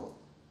تقویٰ ہو۔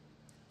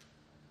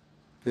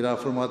 پھر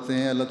آپ فرماتے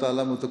ہیں اللہ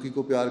تعالیٰ متقی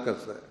کو پیار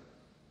کرتا ہے۔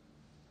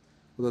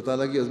 خدا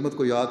تعالیٰ کی عظمت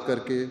کو یاد کر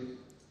کے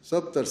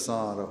سب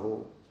ترساں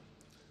رہو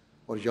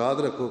اور یاد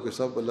رکھو کہ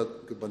سب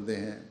اللہ کے بندے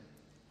ہیں۔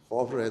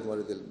 خوف رہے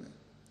تمہارے دل میں،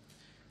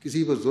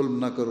 کسی پر ظلم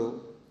نہ کرو،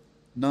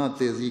 نہ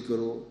تیزی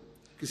کرو،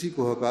 کسی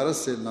کو حقارت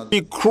سے نہ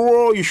Be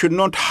cruel, you should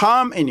not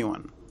harm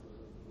anyone.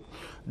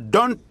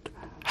 Don't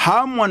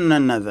harm one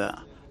another.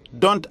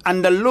 Don't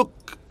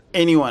underlook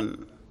anyone.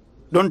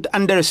 Don't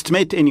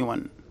underestimate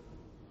anyone.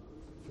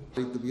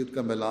 طبیعت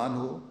کا میلان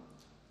ہو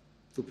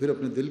تو پھر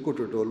اپنے دل کو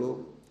ٹٹولو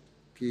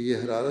کہ یہ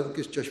حرارت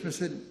کس چشمے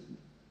سے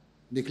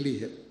نکلی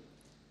ہے۔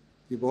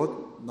 یہ بہت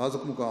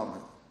نازک مقام ہے،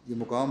 یہ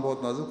مقام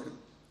بہت نازک ہے،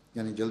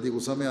 یعنی جلدی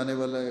غصہ میں آنے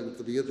والا ہے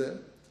طبیعت ہے،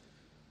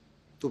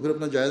 تو پھر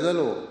اپنا جائزہ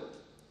لو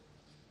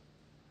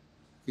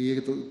کہ یہ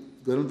تو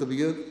گرم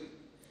طبیعت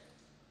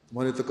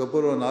تمہارے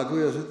تکبر اور انا کی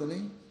وجہ سے تو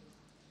نہیں،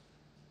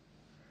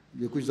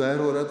 یہ کچھ ظاہر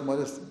ہو رہا ہے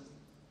تمہارے سے،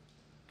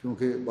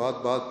 کیونکہ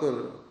بات بات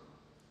پر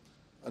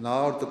انا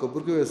اور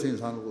تکبر کی وجہ سے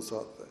انسان کو غصہ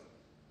آتا ہے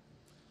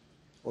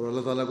اور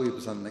اللہ تعالیٰ کو یہ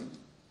پسند نہیں۔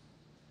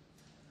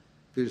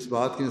 پھر اس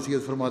بات کی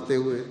نصیحت فرماتے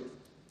ہوئے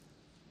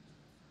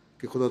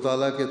کہ خدا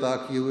تعالیٰ کے عطا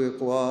کیے ہوئے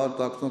قوا اور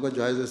طاقتوں کا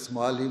جائز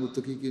استعمال ہی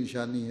متقی کی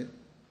نشانی ہے،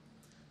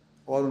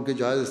 اور ان کے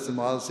جائز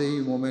استعمال سے ہی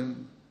مومن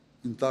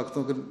ان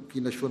طاقتوں کی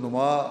نشو و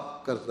نما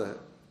کرتا ہے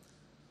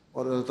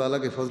اور اللہ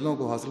تعالیٰ کے فضلوں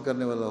کو حاصل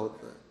کرنے والا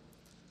ہوتا ہے۔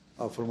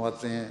 آپ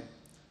فرماتے ہیں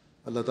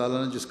اللہ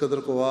تعالیٰ نے جس قدر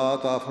قوا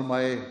عطا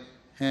فرمائے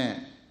ہیں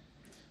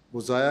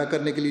وہ ضائع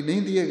کرنے کے لیے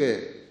نہیں دیے گئے،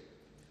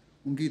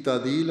 ان کی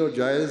تعدیل اور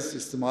جائز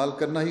استعمال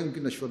کرنا ہی ان کی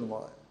نشو و نما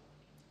ہے۔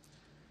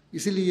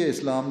 اسی لیے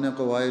اسلام نے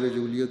قواعد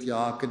رجولیت یا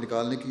آنکھ کے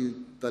نکالنے کی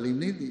تعلیم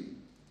نہیں دی،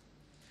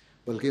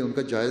 بلکہ ان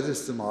کا جائز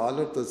استعمال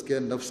اور تزکیہ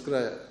نفس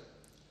کرایا،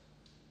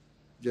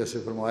 جیسے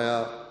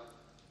فرمایا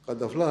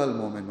قد افلح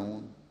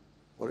المومنون،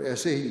 اور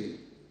ایسے ہی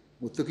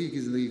متقی کی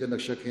زندگی کا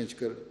نقشہ کھینچ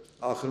کر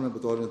آخر میں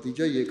بطور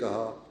نتیجہ یہ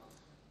کہا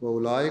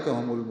وَأُولَٰئِکَ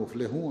هُمُ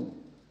الْمُفْلِحُونَ،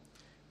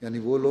 یعنی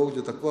وہ لوگ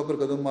جو تقویٰ پر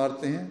قدم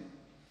مارتے ہیں،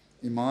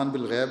 ایمان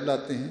بالغیب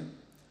لاتے ہیں،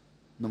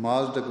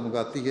 نماز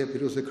ڈگمگاتی ہے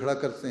پھر اسے کھڑا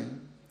کرتے ہیں،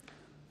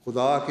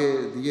 خدا کے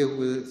دیے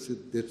ہوئے سے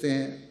دیتے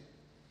ہیں،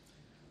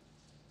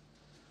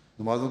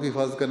 نمازوں کی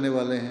حفاظت کرنے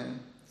والے ہیں،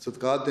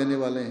 صدقات دینے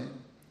والے ہیں،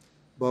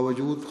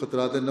 باوجود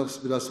خطرات نفس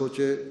بلا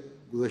سوچے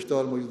گزشتہ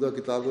اور موجودہ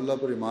کتاب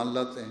اللہ پر ایمان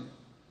لاتے ہیں،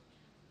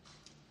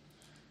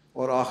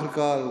 اور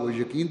آخرکار وہ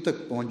یقین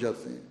تک پہنچ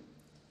جاتے ہیں۔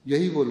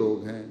 یہی وہ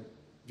لوگ ہیں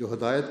جو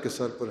ہدایت کے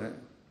سر پر ہیں،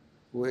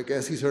 وہ ایک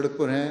ایسی سڑک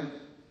پر ہیں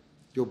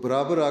جو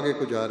برابر آگے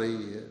کو جا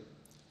رہی ہے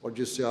اور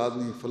جس سے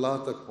آدمی فلاح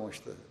تک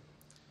پہنچتا ہے۔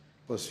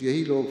 بس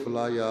یہی لوگ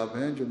فلاح یاب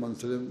ہیں جو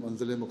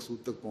منزل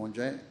مقصود تک پہنچ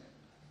جائیں۔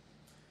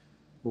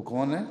 وہ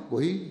کون ہیں؟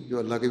 وہی جو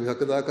اللہ کے بھی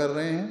حق ادا کر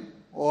رہے ہیں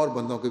اور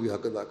بندوں کے بھی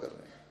حق ادا کر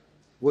رہے ہیں،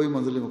 وہی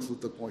منزل مقصود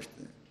تک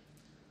پہنچتے ہیں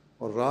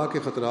اور راہ کے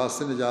خطرات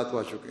سے نجات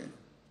پا چکے ہیں۔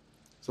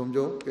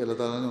 سمجھو کہ اللہ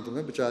تعالیٰ نے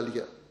تمہیں بچا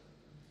لیا۔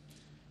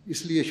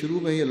 اس لیے شروع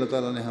میں ہی اللہ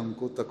تعالیٰ نے ہم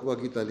کو تقویٰ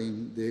کی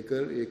تعلیم دے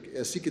کر ایک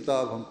ایسی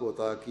کتاب ہم کو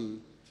عطا کی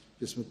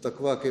جس میں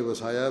تقویٰ کے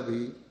وصایا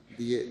بھی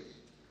دیے۔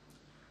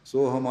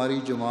 سو ہماری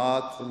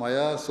جماعت،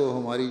 فرمایا سو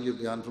ہماری، جو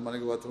بیان فرمانے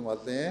کے بعد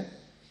فرماتے ہیں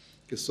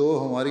کہ سو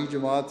ہماری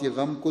جماعت یہ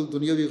غم کل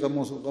دنیاوی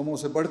غموں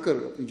سے بڑھ کر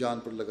اپنی جان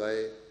پر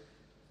لگائے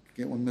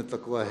کہ ان میں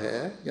تقویٰ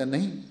ہے یا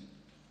نہیں۔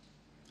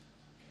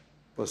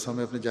 بس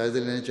ہمیں اپنے جائزے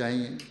لینے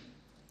چاہیے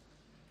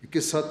کہ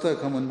کس حد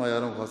تک ہم ان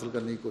معیاروں کو حاصل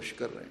کرنے کی کوشش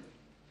کر رہے ہیں۔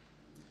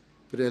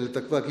 پھر اہل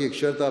تقویٰ کی ایک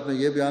شرط آپ نے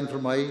یہ بیان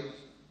فرمائی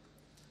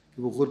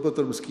کہ وہ غربت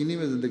اور مسکینی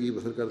میں زندگی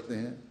بسر کرتے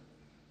ہیں،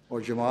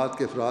 اور جماعت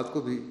کے افراد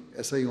کو بھی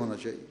ایسا ہی ہونا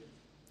چاہیے۔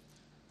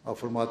 آپ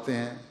فرماتے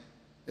ہیں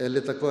اہل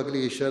تقویٰ کے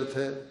لیے یہ شرط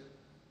ہے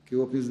کہ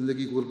وہ اپنی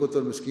زندگی غربت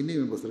اور مسکینی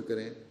میں بسر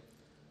کریں۔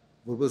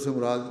 غربت سے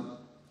مراد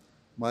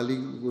مالی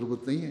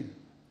غربت نہیں ہے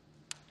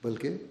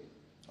بلکہ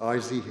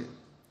عاجزی ہے،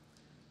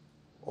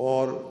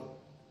 اور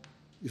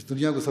اس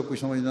دنیا کو سب کچھ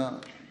سمجھنا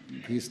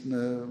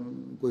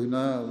کوئی نہ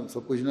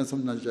سب کچھ نہ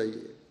سمجھنا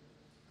چاہیے،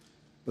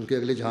 بلکہ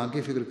اگلے جہاں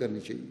کی فکر کرنی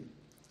چاہیے۔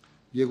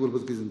 یہ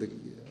غربت کی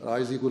زندگی ہے،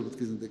 عاجزی غربت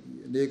کی زندگی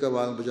ہے۔ نیک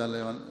اعمال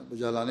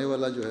بجا لانے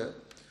والا جو ہے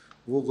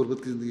وہ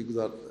غربت کی زندگی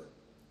گزارتا ہے۔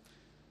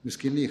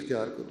 مسکینی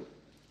اختیار کرو،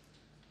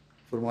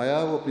 فرمایا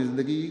وہ اپنی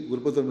زندگی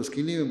غربت اور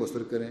مسکینی میں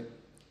بسر کریں۔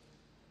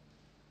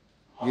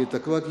 یہ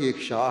تقویٰ کی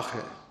ایک شاخ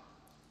ہے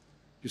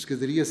جس کے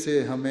ذریعے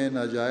سے ہمیں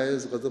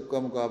ناجائز غضب کا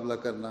مقابلہ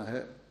کرنا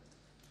ہے۔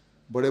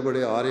 بڑے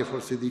بڑے عارف اور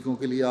صدیقوں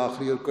کے لیے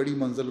آخری اور کڑی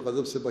منزل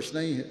غضب سے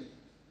بچنا ہی ہے۔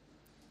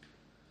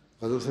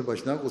 غضب سے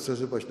بچنا، غصے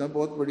سے بچنا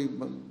بہت بڑی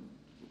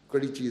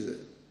کڑی چیز ہے۔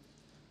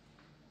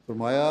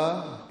 فرمایا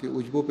کہ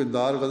عجب و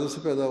پندار غضب سے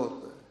پیدا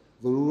ہوتا ہے،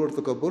 غرور اور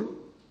تکبر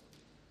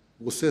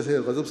غصے سے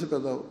غضب سے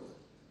پیدا ہوتا ہے،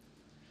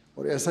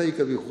 اور ایسا ہی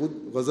کبھی خود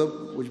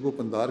غضب عجب و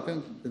پندار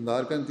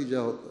کا نتیجہ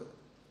ہوتا ہے،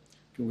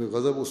 کیونکہ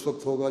غضب اس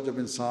وقت ہوگا جب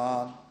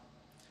انسان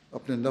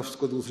اپنے نفس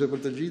کو دوسرے پر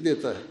ترجیح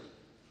دیتا ہے۔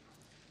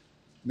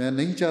 میں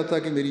نہیں چاہتا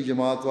کہ میری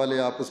جماعت والے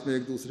آپس میں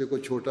ایک دوسرے کو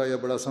چھوٹا یا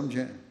بڑا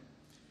سمجھیں،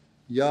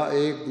 یا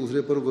ایک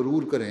دوسرے پر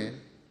غرور کریں،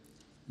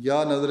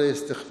 یا نظر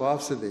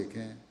استخفاف سے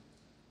دیکھیں۔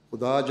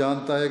 خدا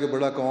جانتا ہے کہ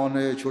بڑا کون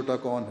ہے، چھوٹا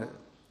کون ہے۔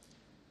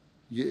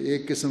 یہ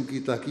ایک قسم کی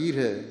تحقیر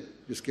ہے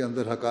جس کے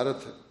اندر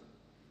حقارت ہے۔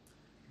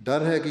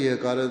 ڈر ہے کہ یہ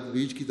حقارت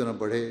بیج کی طرح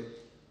بڑھے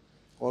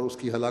اور اس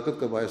کی ہلاکت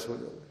کا باعث ہو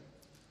جائے۔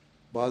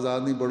 بعض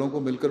آدمی بڑوں کو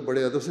مل کر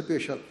بڑے ادب سے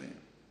پیش آتے ہیں،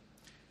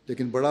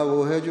 لیکن بڑا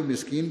وہ ہے جو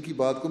مسکین کی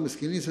بات کو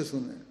مسکینی سے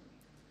سنے،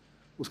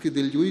 اس کی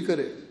دلجوئی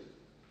کرے،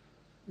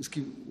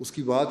 اس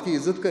کی بات کی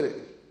عزت کرے،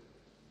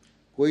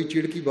 کوئی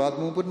چڑ کی بات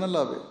منہ پر نہ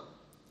لاوے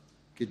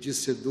کہ جس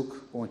سے دکھ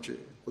پہنچے۔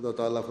 خدا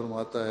تعالیٰ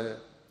فرماتا ہے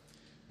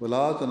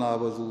وَلَا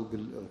تَنَابَزُوا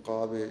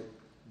بِالْأَلْقَابِ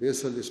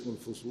بِئْسَ الِاسْمُ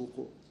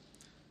الْفُسُوقُ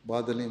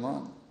بَعْدَ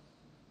الْإِیمَانِ۔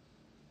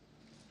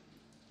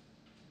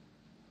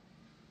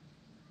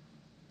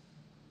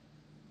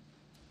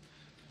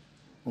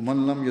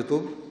 وَمَن لَّمْ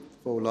يَتُبْ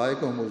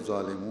فَأُولَٰئِکَ هُمُ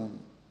الظَّالِمُونَ۔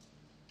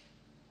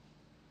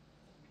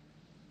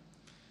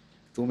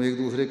 تم ایک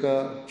دوسرے کا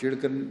چڑ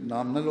کر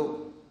نام نہ لو،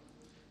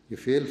 یہ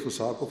فعل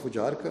فساق و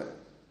فجار کا ہے۔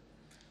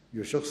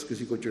 جو شخص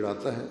کسی کو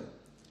چڑھاتا ہے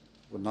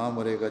وہ نہ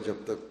مرے گا جب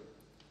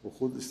تک وہ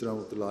خود اس طرح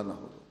مبتلا نہ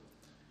ہو۔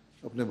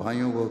 اپنے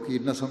بھائیوں کو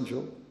حقیر نہ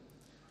سمجھو۔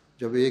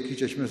 جب ایک ہی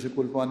چشمے سے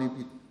کل پانی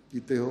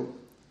پیتے ہو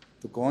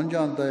تو کون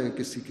جانتا ہے کہ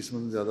کس کی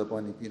قسمت میں زیادہ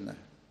پانی پینا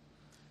ہے۔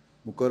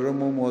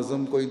 مکرم و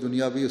معظم کوئی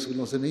دنیاوی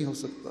اصولوں سے نہیں ہو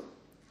سکتا۔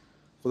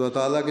 خدا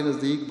تعالیٰ کے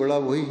نزدیک بڑا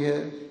وہی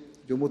ہے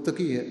جو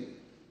متقی ہے۔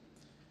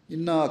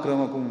 انا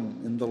اکرمکم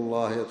عند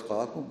اللہ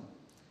اتقاکم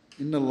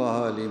ان اللہ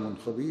علیم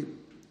خبیر۔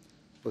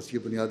 بس یہ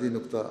بنیادی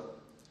نقطہ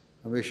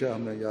ہمیشہ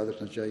ہمیں یاد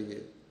رکھنا چاہیے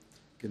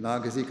کہ نہ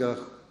کسی کا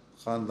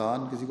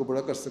خاندان کسی کو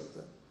بڑا کر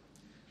سکتا ہے،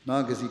 نہ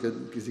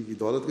کسی کی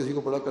دولت کسی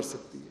کو بڑا کر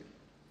سکتی ہے،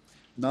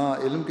 نہ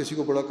علم کسی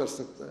کو بڑا کر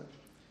سکتا ہے۔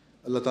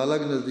 اللہ تعالیٰ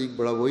کے نزدیک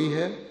بڑا وہی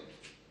ہے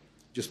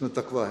جس میں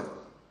تقویٰ ہے،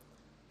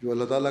 جو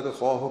اللہ تعالیٰ کا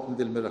خوف اپنے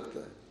دل میں رکھتا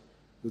ہے،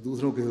 جو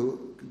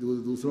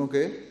دوسروں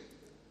کے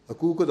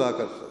حقوق ادا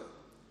کرتا ہے،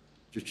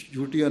 جو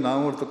جھوٹی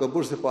اناؤں اور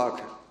تکبر سے پاک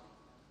ہے۔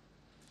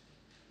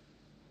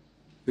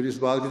 پھر اس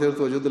بات کی طرف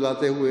توجہ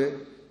دلاتے ہوئے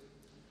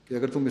کہ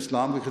اگر تم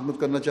اسلام کی خدمت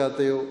کرنا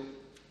چاہتے ہو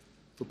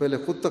تو پہلے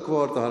خود تقویٰ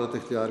اور طہارت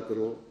اختیار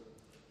کرو۔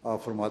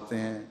 آپ فرماتے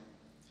ہیں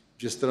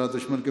جس طرح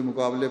دشمن کے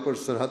مقابلے پر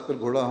سرحد پر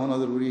گھوڑا ہونا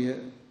ضروری ہے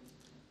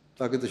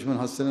تاکہ دشمن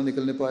حد سے نہ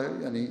نکلنے پائے،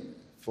 یعنی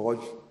فوج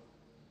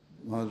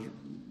وہاں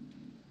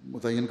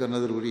متعین کرنا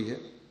ضروری ہے،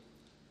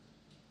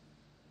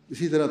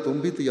 اسی طرح تم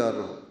بھی تیار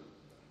رہو۔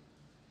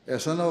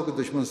 ایسا نہ ہو کہ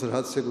دشمن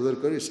سرحد سے گزر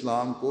کر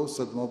اسلام کو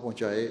صدمہ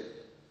پہنچائے۔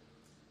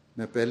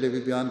 میں پہلے بھی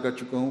بیان کر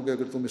چکا ہوں کہ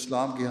اگر تم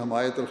اسلام کی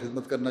حمایت اور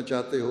خدمت کرنا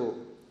چاہتے ہو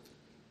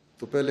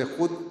تو پہلے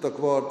خود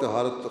تقویٰ اور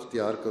طہارت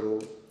اختیار کرو،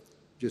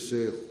 جس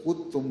سے خود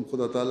تم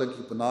خدا تعالیٰ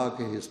کی پناہ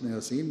کے حصن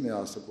حسین میں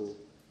آ سکو،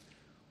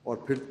 اور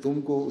پھر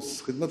تم کو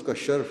اس خدمت کا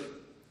شرف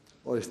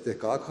اور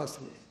استحقاق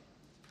حاصل ہو۔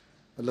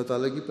 اللہ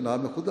تعالیٰ کی پناہ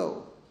میں خود آؤ،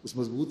 اس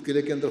مضبوط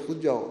قلعے کے اندر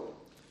خود جاؤ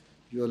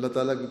جو اللہ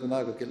تعالیٰ کی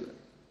پناہ کا قلعہ ہے۔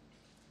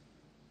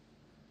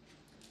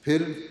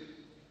 پھر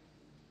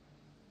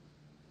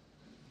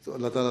تو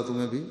اللہ تعالیٰ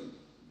تمہیں بھی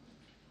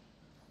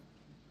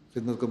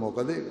خدمت کا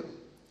موقع دے گا۔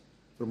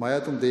 فرمایا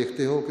تم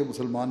دیکھتے ہو کہ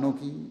مسلمانوں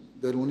کی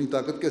بیرونی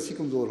طاقت کیسی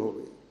کمزور ہو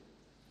گئی،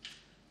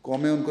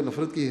 قومیں ان کو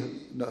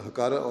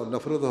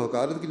نفرت و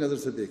حقارت کی نظر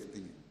سے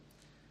دیکھتی ہیں۔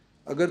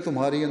 اگر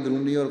تمہاری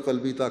اندرونی اور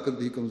قلبی طاقت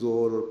بھی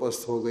کمزور اور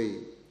پست ہو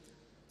گئی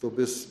تو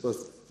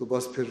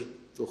بس پھر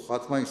تو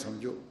خاتمہ ہی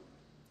سمجھو۔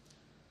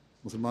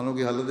 مسلمانوں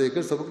کی حالت دیکھ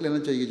کر سبق لینا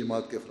چاہیے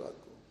جماعت کے افراد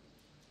کو۔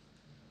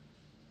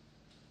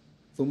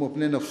 تم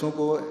اپنے نفسوں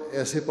کو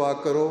ایسے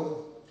پاک کرو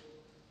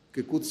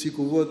کہ قدسی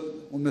قوت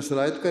ان میں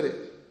سرایت کرے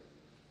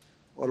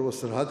اور وہ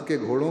سرحد کے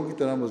گھوڑوں کی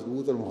طرح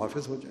مضبوط اور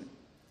محافظ ہو جائیں۔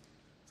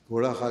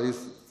 گھوڑا خالی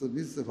تو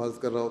نہیں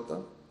حفاظت کر رہا ہوتا،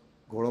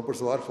 گھوڑوں پر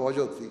سوار فوج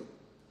ہوتی ہے،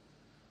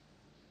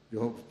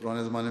 جو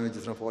پرانے زمانے میں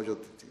جس طرح فوج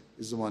ہوتی تھی،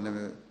 اس زمانے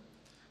میں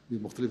بھی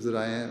مختلف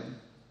ذرائع ہیں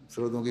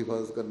سرحدوں کی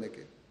حفاظت کرنے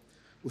کے،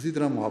 اسی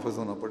طرح محافظ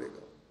ہونا پڑے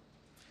گا۔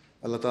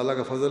 اللہ تعالیٰ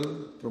کا فضل،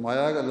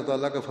 فرمایا کہ اللہ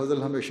تعالیٰ کا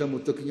فضل ہمیشہ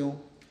متقیوں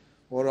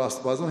اور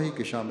آسبازوں ہی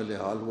کے شامل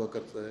حال ہوا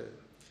کرتا ہے۔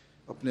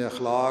 اپنے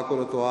اخلاق اور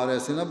اطوار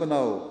ایسے نہ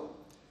بناؤ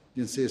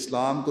جن سے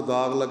اسلام کو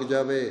داغ لگ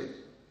جاوے،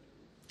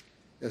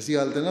 ایسی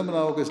حالتیں نہ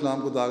بناؤ کہ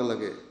اسلام کو داغ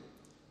لگے۔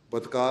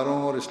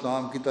 بدکاروں اور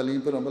اسلام کی تعلیم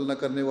پر عمل نہ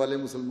کرنے والے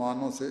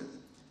مسلمانوں سے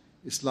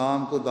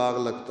اسلام کو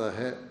داغ لگتا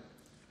ہے۔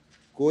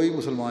 کوئی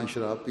مسلمان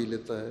شراب پی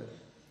لیتا ہے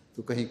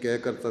تو کہیں کہہ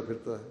کرتا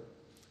پھرتا ہے،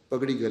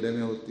 پگڑی گلے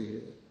میں ہوتی ہے،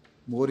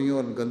 موریوں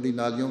اور گندی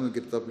نالیوں میں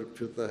گرتا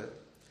پھرتا ہے،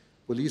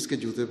 پولیس کے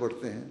جوتے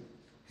پڑتے ہیں،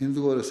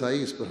 ہندو اور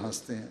عیسائی اس پر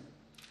ہنستے ہیں۔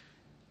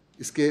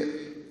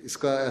 اس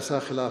کا ایسا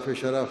خلاف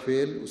شرع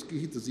فعل اس کی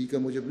ہی تصدیق کا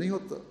موجب نہیں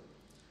ہوتا۔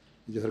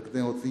 جو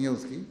حرکتیں ہوتی ہیں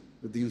اس کی،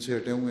 جو دین سے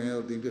ہٹے ہوئے ہیں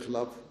اور دین کے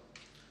خلاف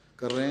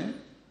کر رہے ہیں،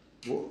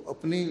 وہ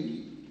اپنی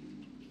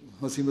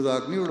ہنسی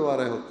مذاق نہیں اڑوا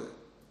رہے ہوتے،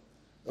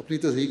 اپنی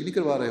تصدیق نہیں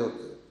کروا رہے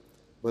ہوتے،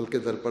 بلکہ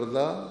در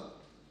پردہ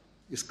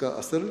اس کا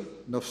اثر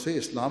نفس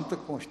اسلام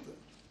تک پہنچتا ہے،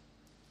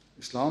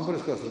 اسلام پر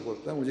اس کا اثر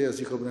پڑتا ہے۔ مجھے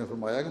ایسی خبریں،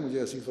 فرمایا کہ مجھے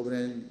ایسی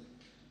خبریں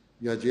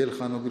یا جیل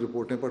خانوں کی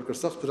رپورٹیں پڑھ کر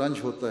سخت رنج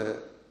ہوتا ہے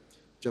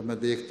جب میں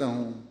دیکھتا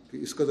ہوں کہ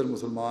اس قدر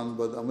مسلمان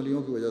بد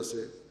عملیوں کی وجہ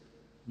سے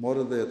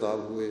مورد عتاب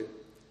ہوئے۔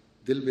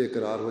 دل بے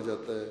قرار ہو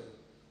جاتا ہے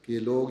کہ یہ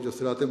لوگ جو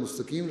صراط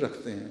مستقیم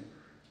رکھتے ہیں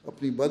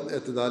اپنی بد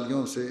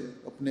اعتدالیوں سے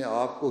اپنے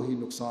آپ کو ہی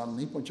نقصان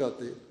نہیں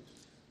پہنچاتے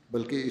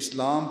بلکہ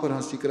اسلام پر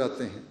ہنسی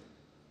کراتے ہیں۔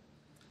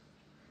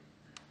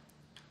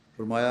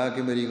 فرمایا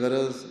کہ میری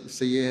غرض اس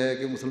سے یہ ہے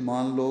کہ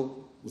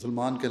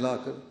مسلمان کہلا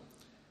کر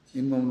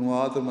ان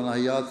ممنوعات اور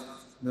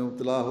مناہیات میں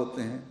مبتلا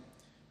ہوتے ہیں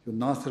جو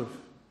نہ صرف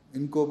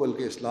ان کو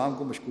بلکہ اسلام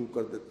کو مشکوک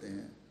کر دیتے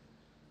ہیں۔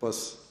 بس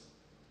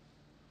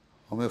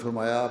ہمیں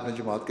فرمایا اپنے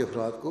جماعت کے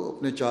افراد کو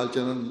اپنے چال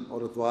چلن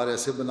اور اطوار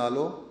ایسے بنا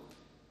لو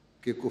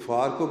کہ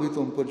کفار کو بھی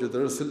تم پر جو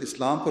دراصل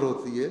اسلام پر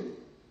ہوتی ہے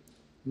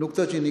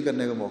نکتہ چینی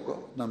کرنے کا موقع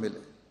نہ ملے۔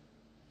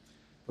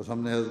 بس ہم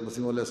نے حضرت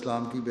مسیح علیہ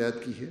السلام کی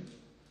بیعت کی ہے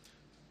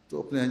تو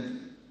اپنے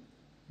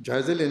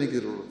جائزے لینے کی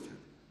ضرورت ہے۔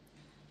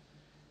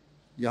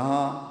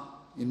 یہاں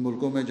ان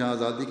ملکوں میں جہاں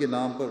آزادی کے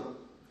نام پر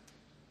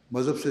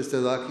مذہب سے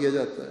استہزاء کیا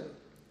جاتا ہے،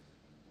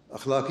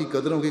 اخلاقی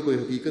قدروں کی کوئی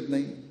حقیقت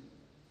نہیں،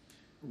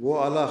 وہ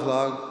اعلیٰ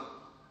اخلاق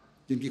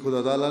جن کی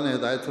خدا تعالیٰ نے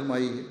ہدایت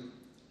فرمائی ہے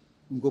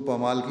ان کو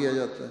پامال کیا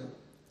جاتا ہے،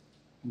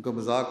 ان کا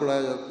مذاق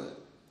اڑایا جاتا ہے۔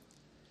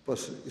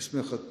 بس اس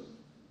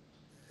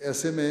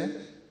میں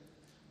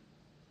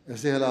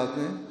ایسے حالات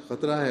میں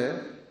خطرہ ہے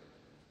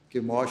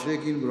کہ معاشرے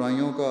کی ان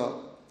برائیوں کا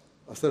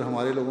اثر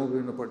ہمارے لوگوں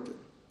پر نہ پڑ جائے،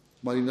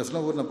 ہماری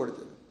نسلوں پر نہ پڑ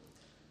جائے،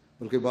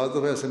 بلکہ بعض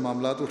دفعہ ایسے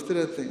معاملات اٹھتے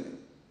رہتے ہیں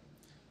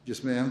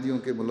جس میں احمدیوں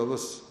کے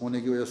ملوث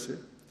ہونے کی وجہ سے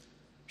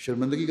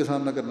شرمندگی کا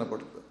سامنا کرنا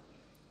پڑتا ہے۔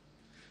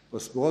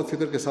 بس بہت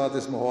فکر کے ساتھ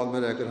اس ماحول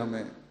میں رہ کر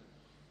ہمیں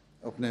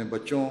اپنے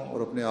بچوں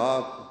اور اپنے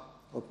آپ،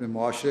 اپنے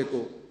معاشرے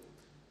کو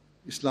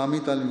اسلامی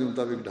تعلیم کے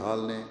مطابق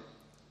ڈھالنے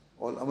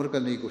اور امر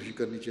کرنے کی کوشش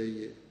کرنی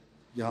چاہیے.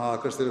 یہاں آ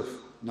کر صرف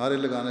نعرے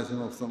لگانے سے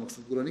ہم اپنا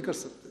مقصد پورا نہیں کر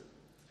سکتے،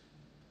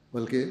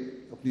 بلکہ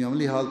اپنی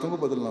عملی حالتوں کو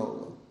بدلنا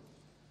ہوگا.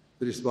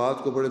 پھر اس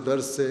بات کو بڑے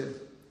درد سے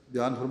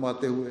بیان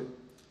فرماتے ہوئے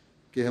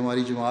کہ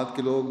ہماری جماعت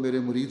کے لوگ میرے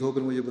مرید ہو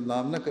کر مجھے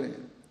بدنام نہ کریں.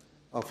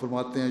 آپ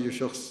فرماتے ہیں جو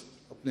شخص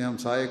اپنے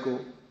ہمسائے کو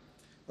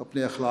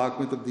اپنے اخلاق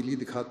میں تبدیلی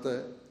دکھاتا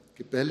ہے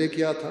کہ پہلے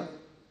کیا تھا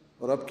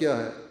اور اب کیا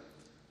ہے،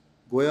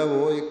 گویا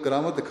وہ ایک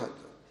کرامت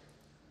دکھاتا ہے.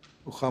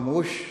 وہ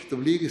خاموش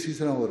تبلیغ اسی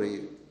طرح ہو رہی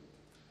ہے.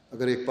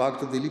 اگر ایک پاک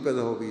تبدیلی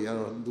پیدا ہو گئی ہے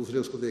اور دوسرے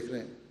اس کو دیکھ رہے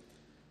ہیں،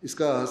 اس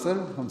کا اثر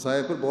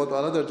ہمسائے پر بہت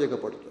اعلیٰ درجے کا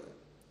پڑتا ہے.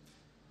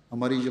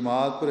 ہماری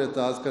جماعت پر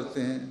اعتراض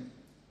کرتے ہیں،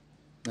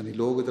 یعنی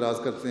لوگ اعتراض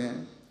کرتے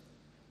ہیں،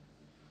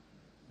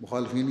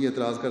 مخالفین یہ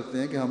اعتراض کرتے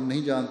ہیں کہ ہم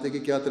نہیں جانتے کہ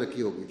کیا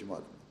ترقی ہوگی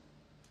جماعت میں،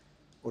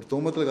 اور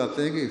تہمت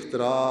لگاتے ہیں کہ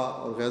افتراء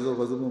اور غیظ و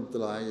غضب میں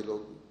مبتلا ہیں یہ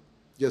لوگ.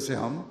 جیسے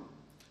ہم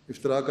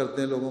افتراء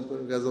کرتے ہیں لوگوں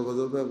پر، غیظ و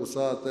غضب میں غصہ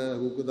آتا ہے،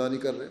 حقوق ادا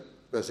نہیں کر رہے،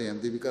 پیسے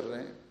احمدی بھی کر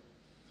رہے ہیں.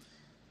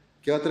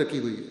 کیا ترقی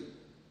ہوئی ہے؟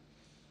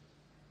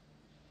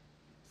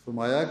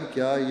 فرمایا کہ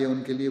کیا یہ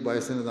ان کے لیے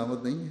باعث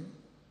ندامت نہیں ہے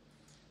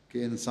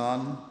کہ انسان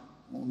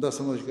عمدہ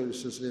سمجھ کر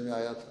اس سلسلے میں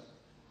آیا تھا،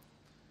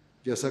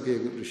 جیسا کہ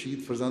ایک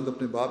رشید فرزند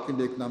اپنے باپ کی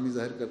نیک نامی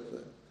ظاہر کرتا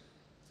ہے.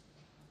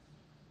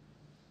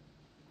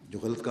 جو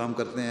غلط کام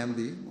کرتے ہیں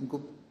احمدی، ان کو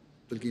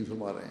تلقین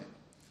فرما رہے ہیں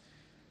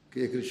کہ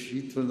ایک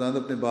رشید فرزند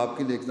اپنے باپ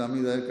کی نیک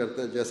نامی ظاہر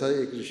کرتا ہے، جیسا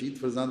ایک رشید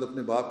فرزند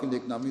اپنے باپ کی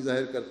نیک نامی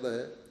ظاہر کرتا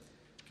ہے،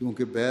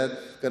 کیونکہ بیعت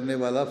کرنے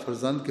والا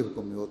فرزند کے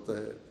حکم میں ہوتا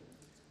ہے.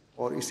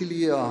 اور اسی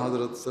لیے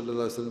حضرت صلی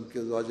اللہ علیہ وسلم کے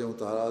ازواج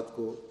مطہرات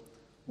کو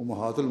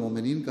امہات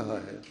المومنین کہا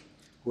ہے.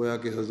 گویا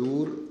کہ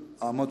حضور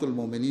عامۃ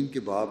المومنین کے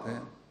باپ ہیں.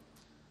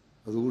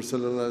 حضور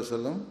صلی اللہ علیہ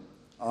وسلم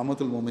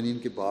عامۃ المومنین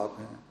کے باپ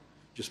ہیں.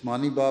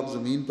 جسمانی باپ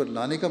زمین پر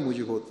لانے کا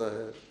موجب ہوتا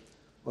ہے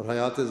اور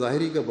حیات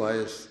ظاہری کا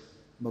باعث،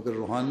 مگر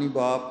روحانی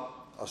باپ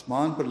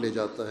آسمان پر لے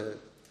جاتا ہے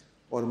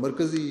اور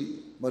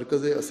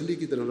مرکز اصلی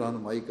کی طرف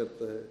رہنمائی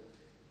کرتا ہے.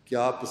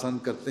 کیا آپ پسند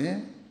کرتے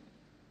ہیں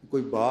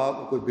کوئی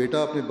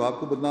بیٹا اپنے باپ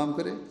کو بدنام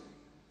کرے،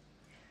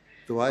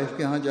 طوائف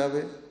کے ہاں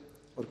جاوے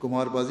اور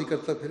قمار بازی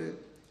کرتا پھرے،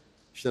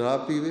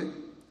 شراب پیوے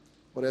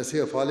اور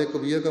ایسے افعال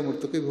قبیحہ کا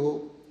مرتکب ہو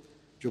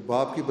جو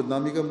باپ کی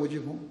بدنامی کا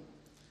موجب ہوں؟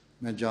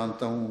 میں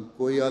جانتا ہوں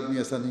کوئی آدمی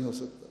ایسا نہیں ہو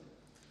سکتا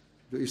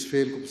جو اس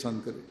فعل کو پسند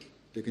کرے،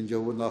 لیکن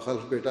جب وہ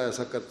ناخلف بیٹا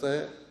ایسا کرتا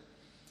ہے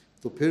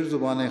تو پھر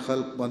زبان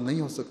خلق بند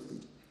نہیں ہو سکتی.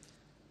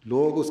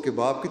 لوگ اس کے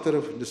باپ کی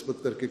طرف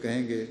نسبت کر کے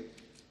کہیں گے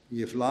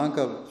یہ فلاں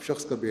کا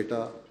شخص کا بیٹا،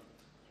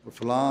 اور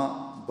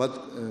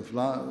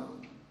فلاں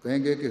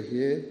کہیں گے کہ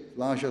یہ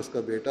فلاں شخص کا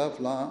بیٹا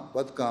فلاں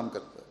بد کام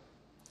کرتا ہے.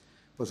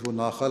 بس وہ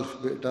ناخلف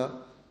بیٹا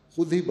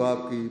خود ہی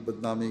باپ کی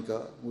بدنامی کا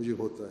موجب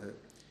ہوتا ہے.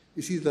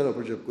 اسی طرح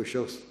پر جب کوئی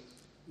شخص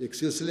ایک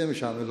سلسلے میں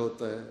شامل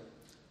ہوتا ہے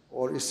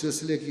اور اس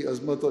سلسلے کی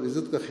عظمت اور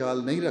عزت کا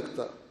خیال نہیں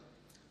رکھتا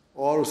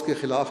اور اس کے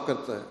خلاف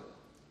کرتا ہے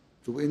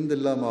تو وہ عند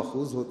اللہ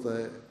ماخوذ ہوتا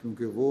ہے،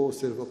 کیونکہ وہ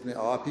صرف اپنے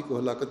آپ ہی کو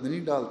ہلاکت میں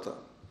نہیں ڈالتا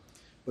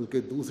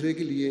بلکہ دوسرے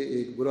کے لیے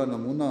ایک برا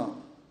نمونہ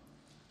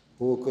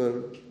ہو کر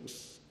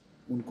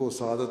ان کو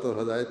سعادت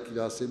اور ہدایت کی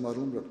راہ سے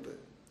محروم رکھتا ہے.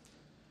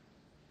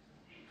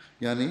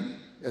 یعنی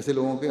ایسے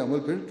لوگوں کے عمل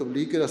پھر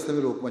تبلیغ کے راستے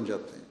میں روک بن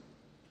جاتے ہیں.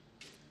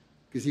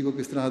 کسی کو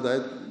کس طرح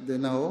ہدایت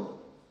دینا ہو،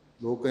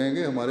 لوگ کہیں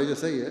گے ہمارے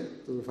جیسا ہی ہے،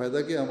 تو فائدہ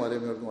کیا ہمارے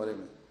میں اور تمہارے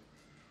میں؟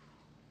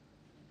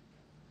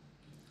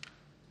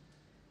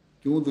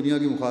 کیوں دنیا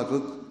کی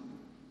مخالفت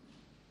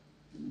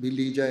بھی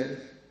لی جائے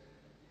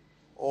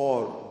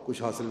اور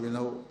کچھ حاصل بھی نہ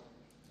ہو،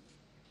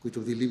 کوئی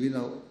تبدیلی بھی نہ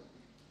ہو؟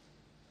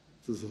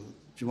 تو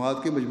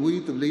جماعت کے مجموعی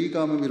تبلیغی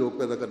کام میں بھی روک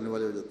پیدا کرنے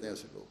والے ہو جاتے ہیں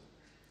ایسے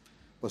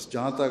لوگ. بس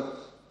جہاں تک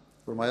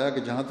فرمایا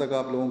کہ جہاں تک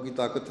آپ لوگوں کی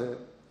طاقت ہے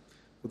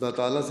خدا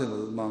تعالیٰ سے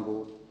مدد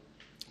مانگو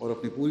اور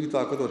اپنی پوری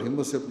طاقت اور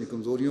ہمت سے اپنی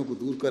کمزوریوں کو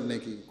دور کرنے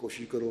کی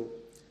کوشش کرو.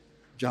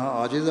 جہاں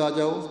عاجز آ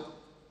جاؤ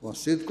وہاں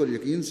صدق اور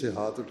یقین سے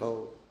ہاتھ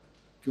اٹھاؤ،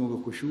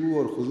 کیونکہ خشوع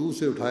اور خضوع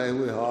سے اٹھائے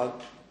ہوئے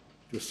ہاتھ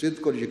جو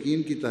صدق اور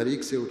یقین کی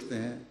تحریک سے اٹھتے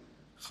ہیں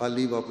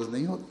خالی واپس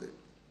نہیں ہوتے.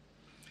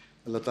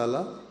 اللہ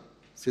تعالیٰ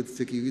صدق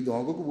سے کی ہوئی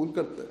دعاؤں کو قبول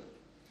کرتا ہے.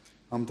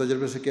 ہم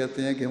تجربے سے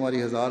کہتے ہیں کہ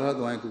ہماری ہزارہ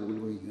دعائیں قبول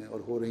ہوئی ہیں اور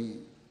ہو رہی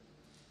ہیں.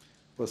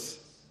 بس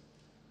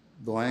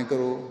دعائیں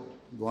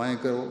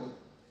کرو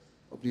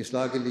اپنی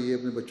اصلاح کے لیے،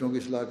 اپنے بچوں کی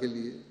اصلاح کے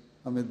لیے.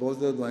 ہمیں بہت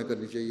زیادہ دعائیں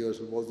کرنی چاہیے اور اس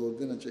پر بہت زور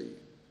دینا چاہیے.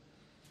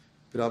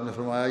 پھر آپ نے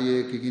فرمایا یہ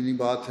ایک یقینی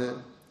بات ہے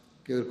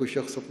کہ اگر کوئی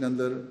شخص اپنے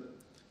اندر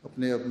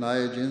اپنے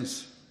ابنائے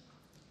جنس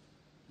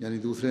یعنی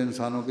دوسرے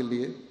انسانوں کے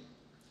لیے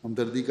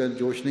ہمدردی کا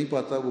جوش نہیں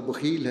پاتا، وہ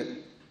بخیل ہے.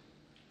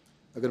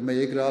 اگر میں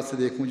ایک رات سے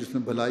دیکھوں جس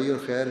میں بھلائی اور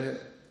خیر ہے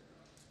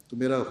تو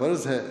میرا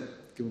فرض ہے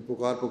کہ میں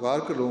پکار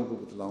کر لوگوں کو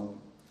بتلاؤں.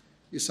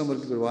 اس عمل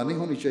کی پرواہ نہیں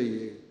ہونی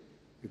چاہیے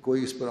کہ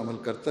کوئی اس پر عمل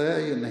کرتا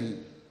ہے یا نہیں.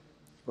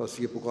 بس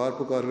یہ پکار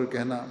کر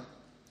کہنا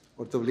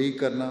اور تبلیغ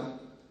کرنا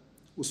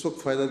اس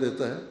وقت فائدہ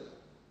دیتا ہے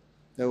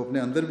جب اپنے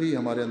اندر بھی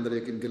ہمارے اندر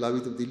ایک انقلابی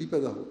تبدیلی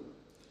پیدا ہو.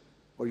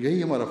 اور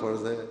یہی ہمارا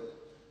فرض ہے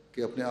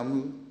کہ اپنے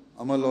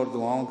عمل اور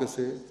دعاؤں کے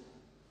سے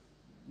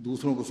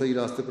دوسروں کو صحیح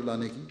راستے پر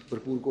لانے کی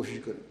بھرپور کوشش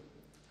کریں.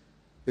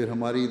 پھر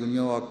ہماری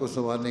دنیا و آخرت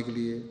سنوارنے کے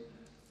لیے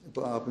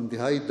آپ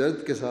انتہائی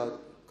درد کے ساتھ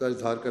کا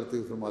اظہار کرتے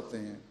ہوئے فرماتے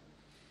ہیں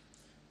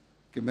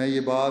کہ میں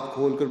یہ بات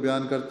کھول کر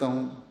بیان کرتا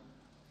ہوں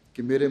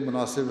کہ میرے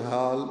مناسب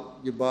حال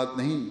یہ بات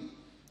نہیں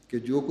کہ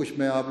جو کچھ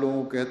میں آپ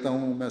لوگوں کو کہتا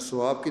ہوں میں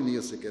ثواب کی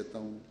نیت سے کہتا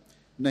ہوں،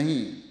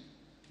 نہیں،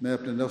 میں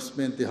اپنے نفس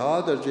میں انتہا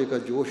درجے کا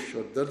جوش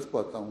اور درد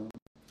پاتا ہوں۔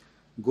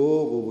 گو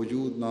وہ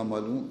وجوہ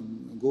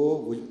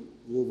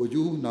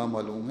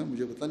نامعلوم ہے،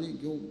 مجھے پتہ نہیں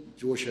کیوں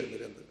جوش ہے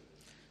میرے اندر،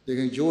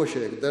 لیکن جوش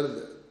ہے، ایک درد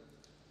ہے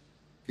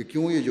کہ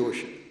کیوں یہ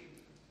جوش ہے،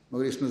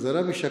 مگر اس میں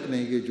ذرا بھی شک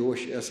نہیں کہ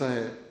جوش ایسا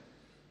ہے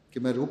کہ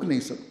میں رک نہیں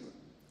سکتا۔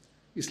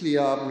 اس لیے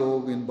آپ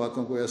لوگ ان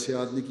باتوں کو ایسے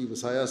آدمی کی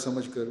وصایا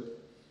سمجھ کر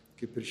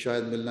کہ پھر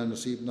شاید ملنا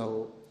نصیب نہ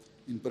ہو،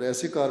 ان پر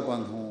ایسے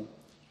کاربند ہوں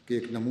کہ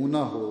ایک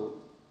نمونہ ہو،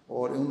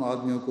 اور ان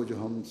آدمیوں کو جو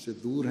ہم سے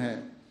دور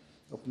ہیں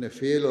اپنے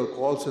فعل اور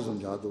قول سے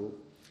سمجھا دو۔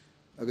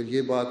 اگر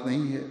یہ بات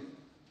نہیں ہے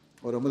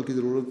اور عمل کی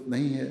ضرورت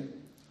نہیں ہے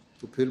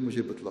تو پھر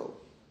مجھے بتلاؤ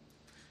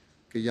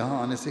کہ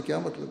یہاں آنے سے کیا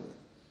مطلب ہے۔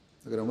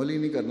 اگر عمل ہی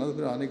نہیں کرنا تو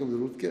پھر آنے کی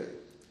ضرورت کیا ہے؟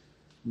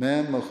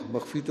 میں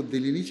مخفی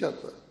تبدیلی نہیں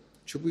چاہتا،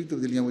 چھپی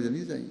تبدیلیاں مجھے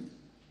نہیں چاہیے،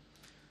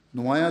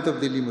 نمایاں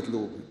تبدیلی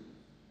مطلوب ہے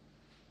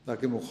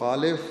تاکہ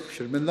مخالف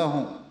شرمندہ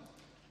ہوں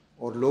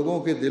اور لوگوں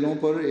کے دلوں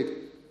پر ایک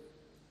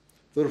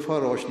طرفہ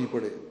روشنی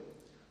پڑے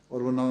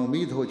اور وہ نا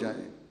امید ہو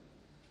جائیں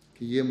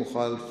کہ یہ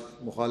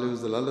مخالف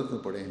ضلالت میں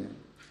پڑے ہیں۔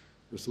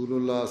 رسول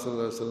اللہ صلی اللہ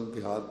علیہ وسلم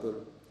کے ہاتھ پر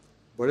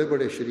بڑے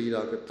بڑے شریر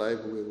آ کر طائب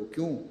ہوئے، وہ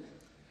کیوں؟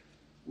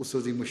 اس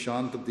عظیم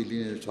الشان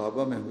تبدیلی نے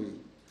صحابہ میں ہوئی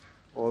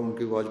اور ان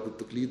کے واجب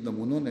التقلید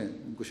نمونوں نے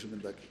ان کو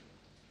شرمندہ کیا۔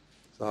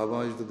 صحابہ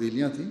میں جو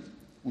تبدیلیاں تھیں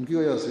ان کی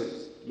وجہ سے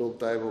لوگ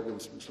طائب ہو کے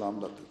اسلام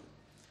لاتے تھے۔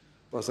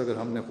 بس اگر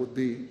ہم نے خود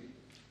بھی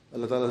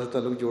اللہ تعالیٰ سے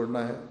تعلق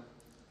جوڑنا ہے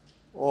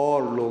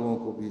اور لوگوں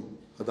کو بھی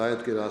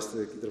ہدایت کے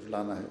راستے کی طرف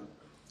لانا ہے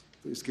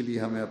تو اس کے لیے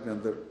ہمیں اپنے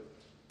اندر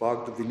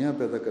پاک تبدیلیاں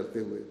پیدا کرتے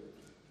ہوئے،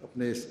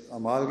 اپنے اس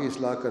اعمال کی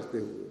اصلاح کرتے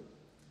ہوئے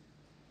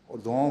اور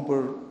دعاؤں پر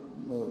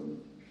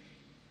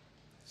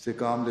سے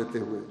کام لیتے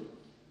ہوئے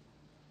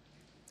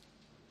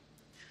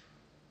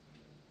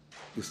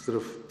اس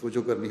طرف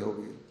توجہ کرنی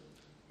ہوگی۔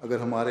 اگر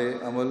ہمارے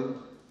عمل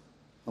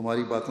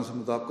ہماری باتوں سے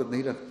مطابقت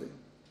نہیں رکھتے،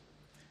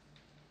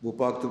 وہ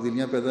پاک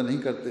تبدیلیاں پیدا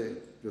نہیں کرتے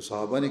جو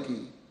صحابہ نے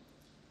کی،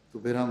 تو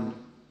پھر ہم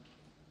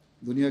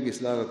دنیا کی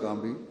اصلاح کا کام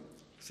بھی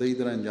صحیح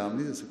طرح انجام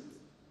نہیں دے سکتے،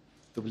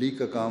 تبلیغ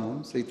کا کام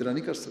ہم صحیح طرح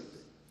نہیں کر سکتے۔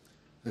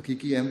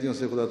 حقیقی احمدیوں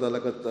سے خدا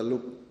تعالیٰ کا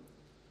تعلق،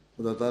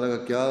 خدا تعالیٰ کا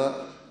کیا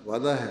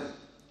وعدہ ہے،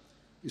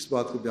 اس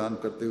بات کو بیان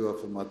کرتے ہوئے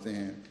آپ فرماتے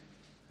ہیں،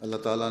 اللہ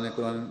تعالیٰ نے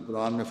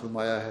قرآن میں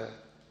فرمایا ہے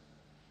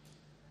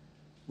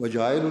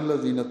وَجَاعِلُ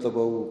الَّذِينَ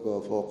اتَّبَعُوكَ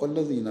فَوْقَ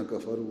الَّذِينَ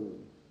كَفَرُوا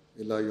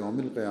إِلَىٰ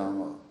يَوْمِ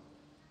الْقِيَامَةِ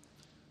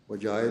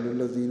وَجَاعِلُ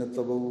الَّذِينَ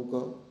اتَّبَعُوكَ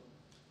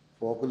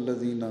فَوْقَ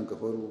الَّذِينَ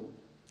كَفَرُوا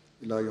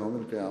إِلَىٰ يَوْمِ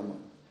الْقِيَامَةِ۔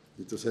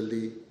 یہ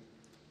تسلی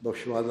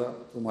بخش وعدہ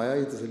فرمایا،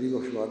 یہ تسلی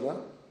بخش وعدہ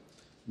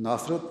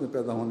ناصرت میں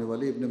پیدا ہونے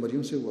والی ابن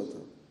مریم سے ہوا تھا،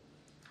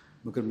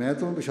 مگر میں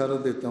تمہیں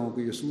بشارت دیتا ہوں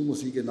کہ یسوع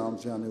مسیح کے نام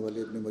سے آنے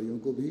والے ابن مریم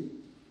کو بھی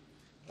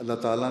اللہ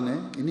تعالیٰ نے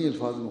انہی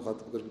الفاظ میں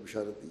مخاطب کر کے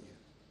بشارت دی ہے،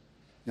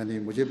 یعنی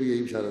مجھے بھی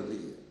یہی بشارت دی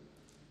ہے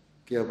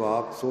کہ اب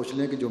آپ سوچ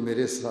لیں کہ جو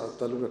میرے ساتھ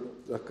تعلق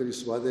رکھ کر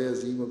اس وعدے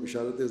عظیم اور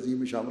بشارت عظیم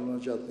میں شامل ہونا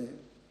چاہتے ہیں،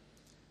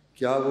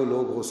 کیا وہ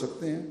لوگ ہو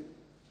سکتے ہیں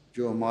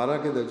جو ہمارا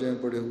کے درجے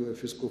میں پڑے ہوئے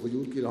فسق و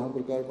فجور کی راہوں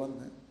پر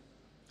کاربند ہیں؟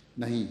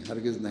 نہیں،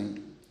 ہرگز نہیں۔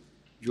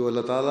 جو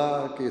اللہ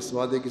تعالیٰ کے اس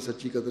وعدے کی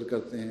سچی قدر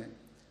کرتے ہیں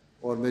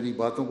اور میری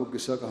باتوں کو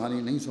قصہ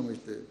کہانی نہیں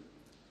سمجھتے،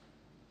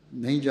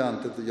 نہیں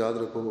جانتے، تو یاد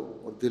رکھو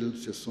اور دل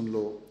سے سن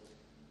لو،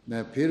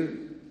 میں پھر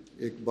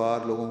ایک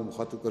بار لوگوں کو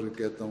مخاطب کر کے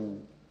کہتا ہوں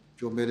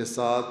جو میرے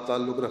ساتھ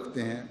تعلق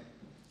رکھتے ہیں،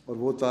 اور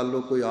وہ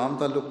تعلق کوئی عام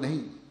تعلق نہیں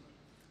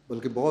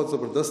بلکہ بہت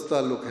زبردست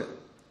تعلق ہے،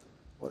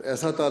 اور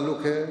ایسا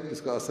تعلق ہے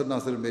جس کا اثر نہ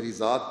صرف میری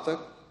ذات تک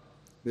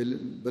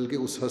بلکہ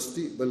اس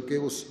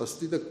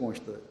ہستی تک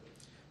پہنچتا ہے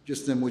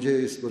جس نے مجھے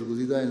اس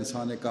برگزیدہ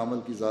انسان کامل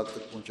کی ذات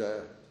تک پہنچایا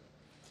ہے،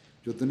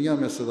 جو دنیا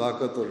میں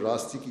صداقت اور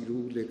راستی کی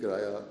روح لے کر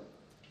آیا۔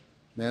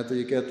 میں تو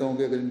یہ کہتا ہوں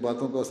کہ اگر ان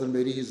باتوں کا اثر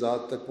میری ہی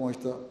ذات تک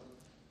پہنچتا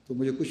تو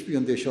مجھے کچھ بھی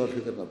اندیشہ اور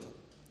فکر نہ تھا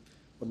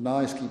اور نہ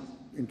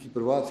ان کی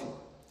پرواہ تھی،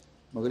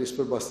 مگر اس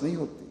پر بس نہیں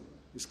ہوتی،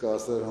 اس کا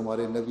اثر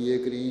ہمارے نبی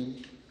کریم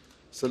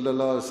صلی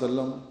اللہ علیہ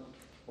وسلم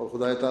اور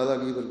خدا تعالیٰ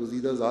کی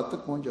برگزیدہ ذات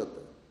تک پہنچ جاتا ہے۔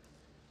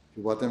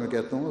 جو باتیں میں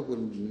کہتا ہوں اگر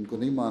ان کو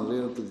نہیں مان رہے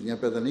اور تبدیلیاں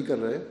پیدا نہیں کر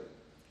رہے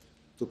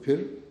تو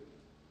پھر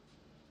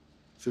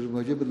صرف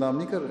مجھے بدنام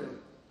نہیں کر رہے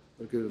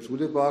بلکہ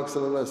رسول پاک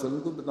صلی اللہ علیہ وسلم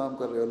کو بدنام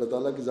کر رہے ہو، اللہ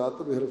تعالیٰ کی ذات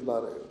پر بھی حرف لا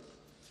رہے ہو۔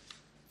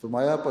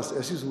 فرمایا پس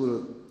ایسی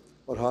صورت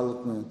اور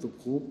حالت میں تو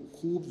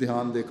خوب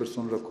دھیان دے کر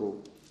سن رکھو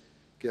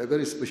کہ اگر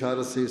اس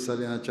بشارت سے حصہ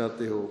لینا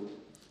چاہتے ہو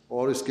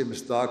اور اس کے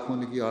مصداق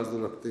ہونے کی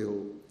آرزو رکھتے ہو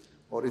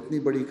اور اتنی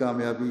بڑی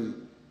کامیابی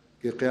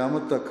کہ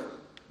قیامت تک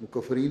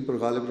مکفرین پر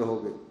غالب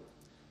رہو گے،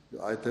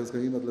 جو آیت ہے اس کا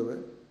یہ مطلب ہے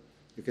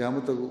کہ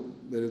قیامت تک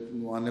میرے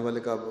آنے والے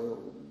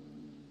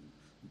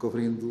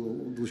مکفرین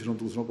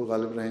دوسروں پر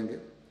غالب رہیں گے،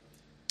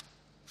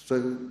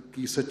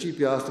 کی سچی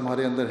پیاس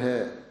تمہارے اندر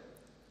ہے،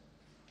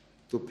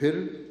 تو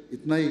پھر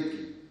اتنا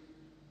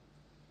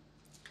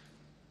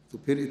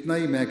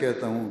ہی میں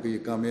کہتا ہوں کہ یہ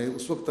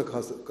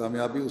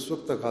کامیابی اس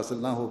وقت تک حاصل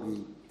نہ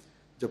ہوگی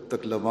جب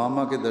تک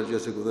لواما کے درجے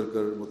سے گزر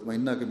کر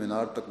مطمئنہ کے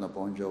مینار تک نہ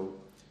پہنچ جاؤ۔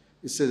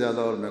 اس سے زیادہ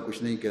اور میں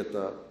کچھ نہیں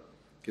کہتا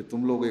کہ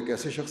تم لوگ ایک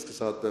ایسے شخص کے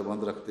ساتھ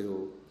پیبند رکھتے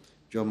ہو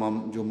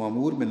جو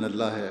معمور من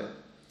اللہ ہے،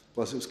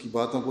 بس اس کی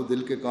باتوں کو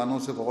دل کے کانوں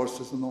سے غور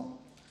سے سنو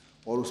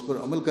اور اس پر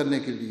عمل کرنے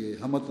کے لیے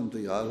ہمتاً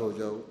تیار ہو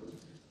جاؤ،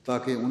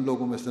 تاکہ ان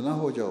لوگوں میں سے نہ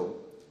ہو جاؤ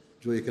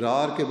جو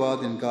اقرار کے بعد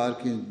انکار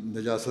کی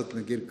نجاست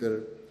میں گر کر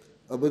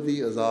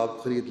ابدی عذاب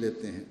خرید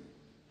لیتے ہیں۔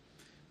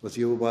 بس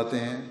یہ وہ باتیں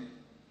ہیں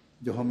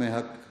جو ہمیں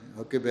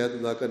حق بیعت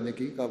ادا کرنے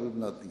کی قابل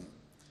بناتی ہیں۔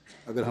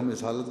 اگر ہم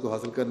اس حالت کو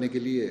حاصل کرنے کے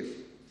لیے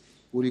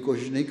پوری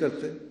کوشش نہیں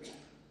کرتے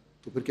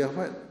تو پھر کیا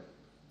فائدہ؟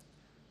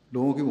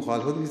 لوگوں کی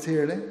مخالفت بھی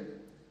چھیڑیں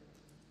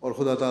اور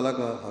خدا تعالیٰ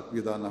کا حق بھی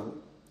ادا نہ ہو۔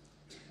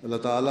 اللہ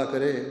تعالیٰ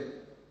کرے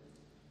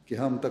کہ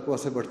ہم تقویٰ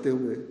سے بڑھتے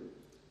ہوئے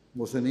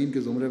محسنین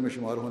کے زمرے میں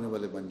شمار ہونے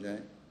والے بن جائیں۔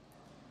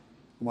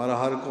 ہمارا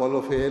ہر قول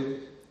و فعل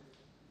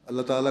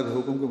اللہ تعالیٰ کے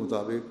حکم کے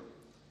مطابق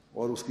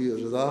اور اس کی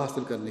رضا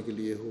حاصل کرنے کے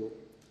لیے ہو،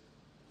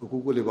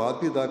 حقوق العباد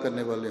بھی ادا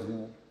کرنے والے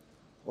ہوں،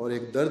 اور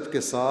ایک درد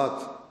کے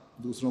ساتھ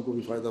دوسروں کو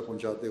بھی فائدہ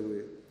پہنچاتے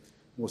ہوئے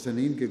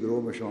محسنین کے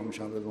گروہ میں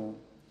شامل ہوں۔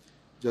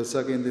 جلسہ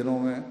کے ان دنوں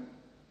میں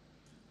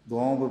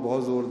دعاؤں پر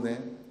بہت زور دیں۔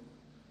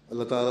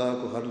 اللہ تعالیٰ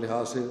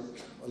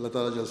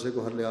جلسے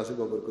کو ہر لحاظ سے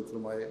ببرکت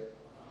فرمائے،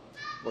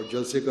 اور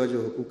جلسے کا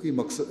جو حقیقی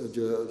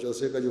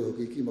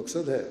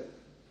مقصد ہے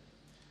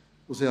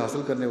اسے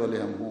حاصل کرنے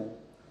والے ہم ہوں۔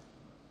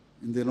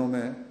 ان دنوں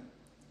میں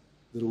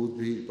درود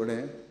بھی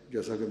پڑھیں،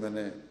 جیسا کہ میں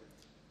نے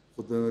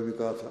خطبے میں بھی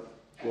کہا تھا،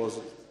 بہت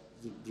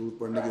درود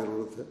پڑھنے کی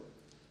ضرورت ہے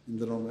ان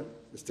دنوں میں۔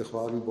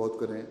 استغفار بھی بہت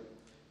کریں،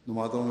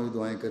 نمازوں میں بھی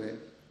دعائیں کریں۔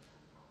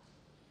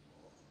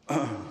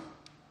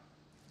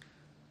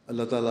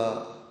 اللہ تعالیٰ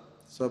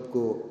سب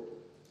کو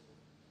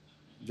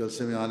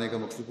جلسے میں آنے کا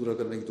مقصد پورا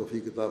کرنے کی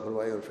توفیق عطا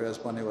فرمائے اور فیض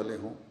پانے والے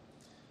ہوں،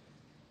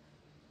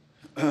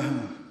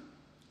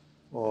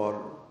 اور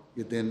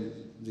یہ دن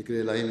ذکر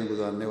الہی میں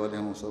گزارنے والے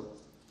ہوں سب۔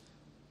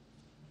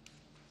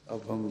 اب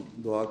ہم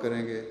دعا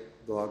کریں گے،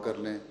 دعا کر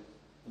لیں۔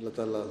 اللہ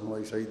تعالیٰ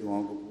ہماری صحیح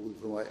دعاؤں کو قبول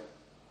فرمائے۔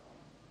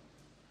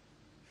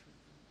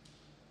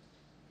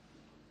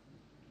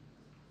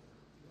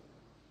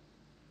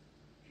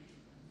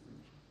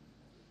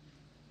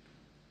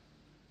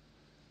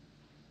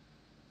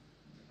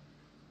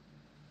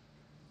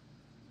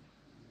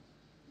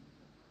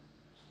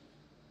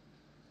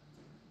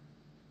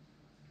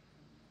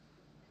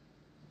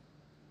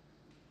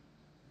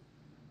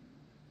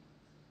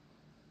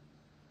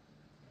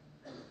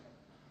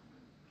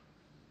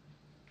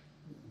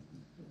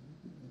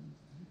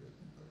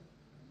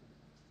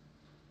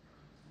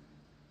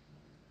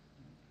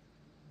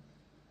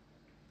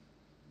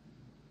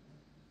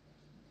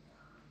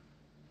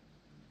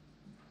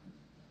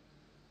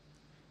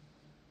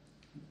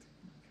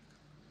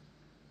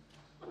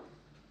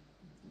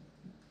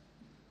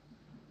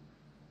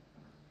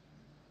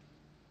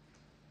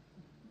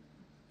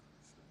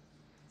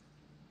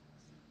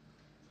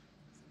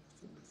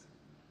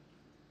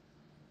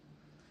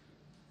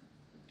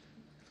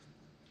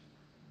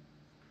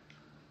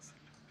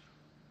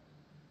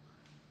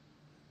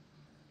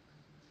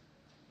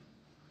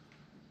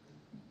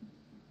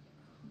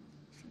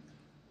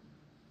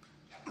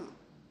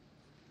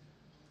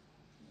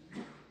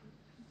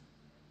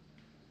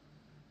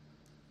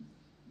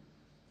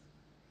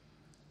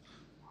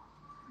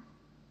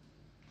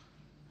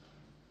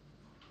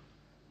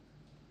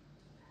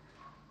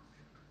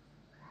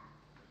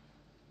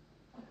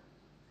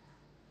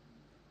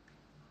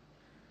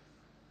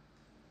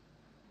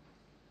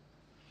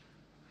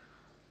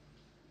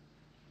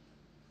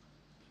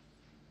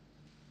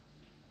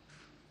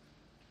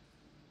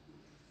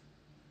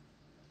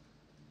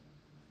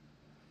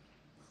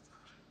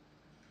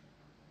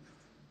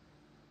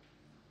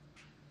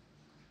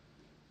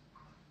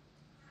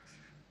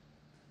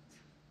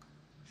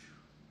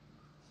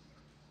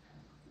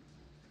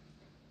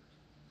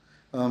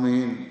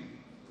 آمین۔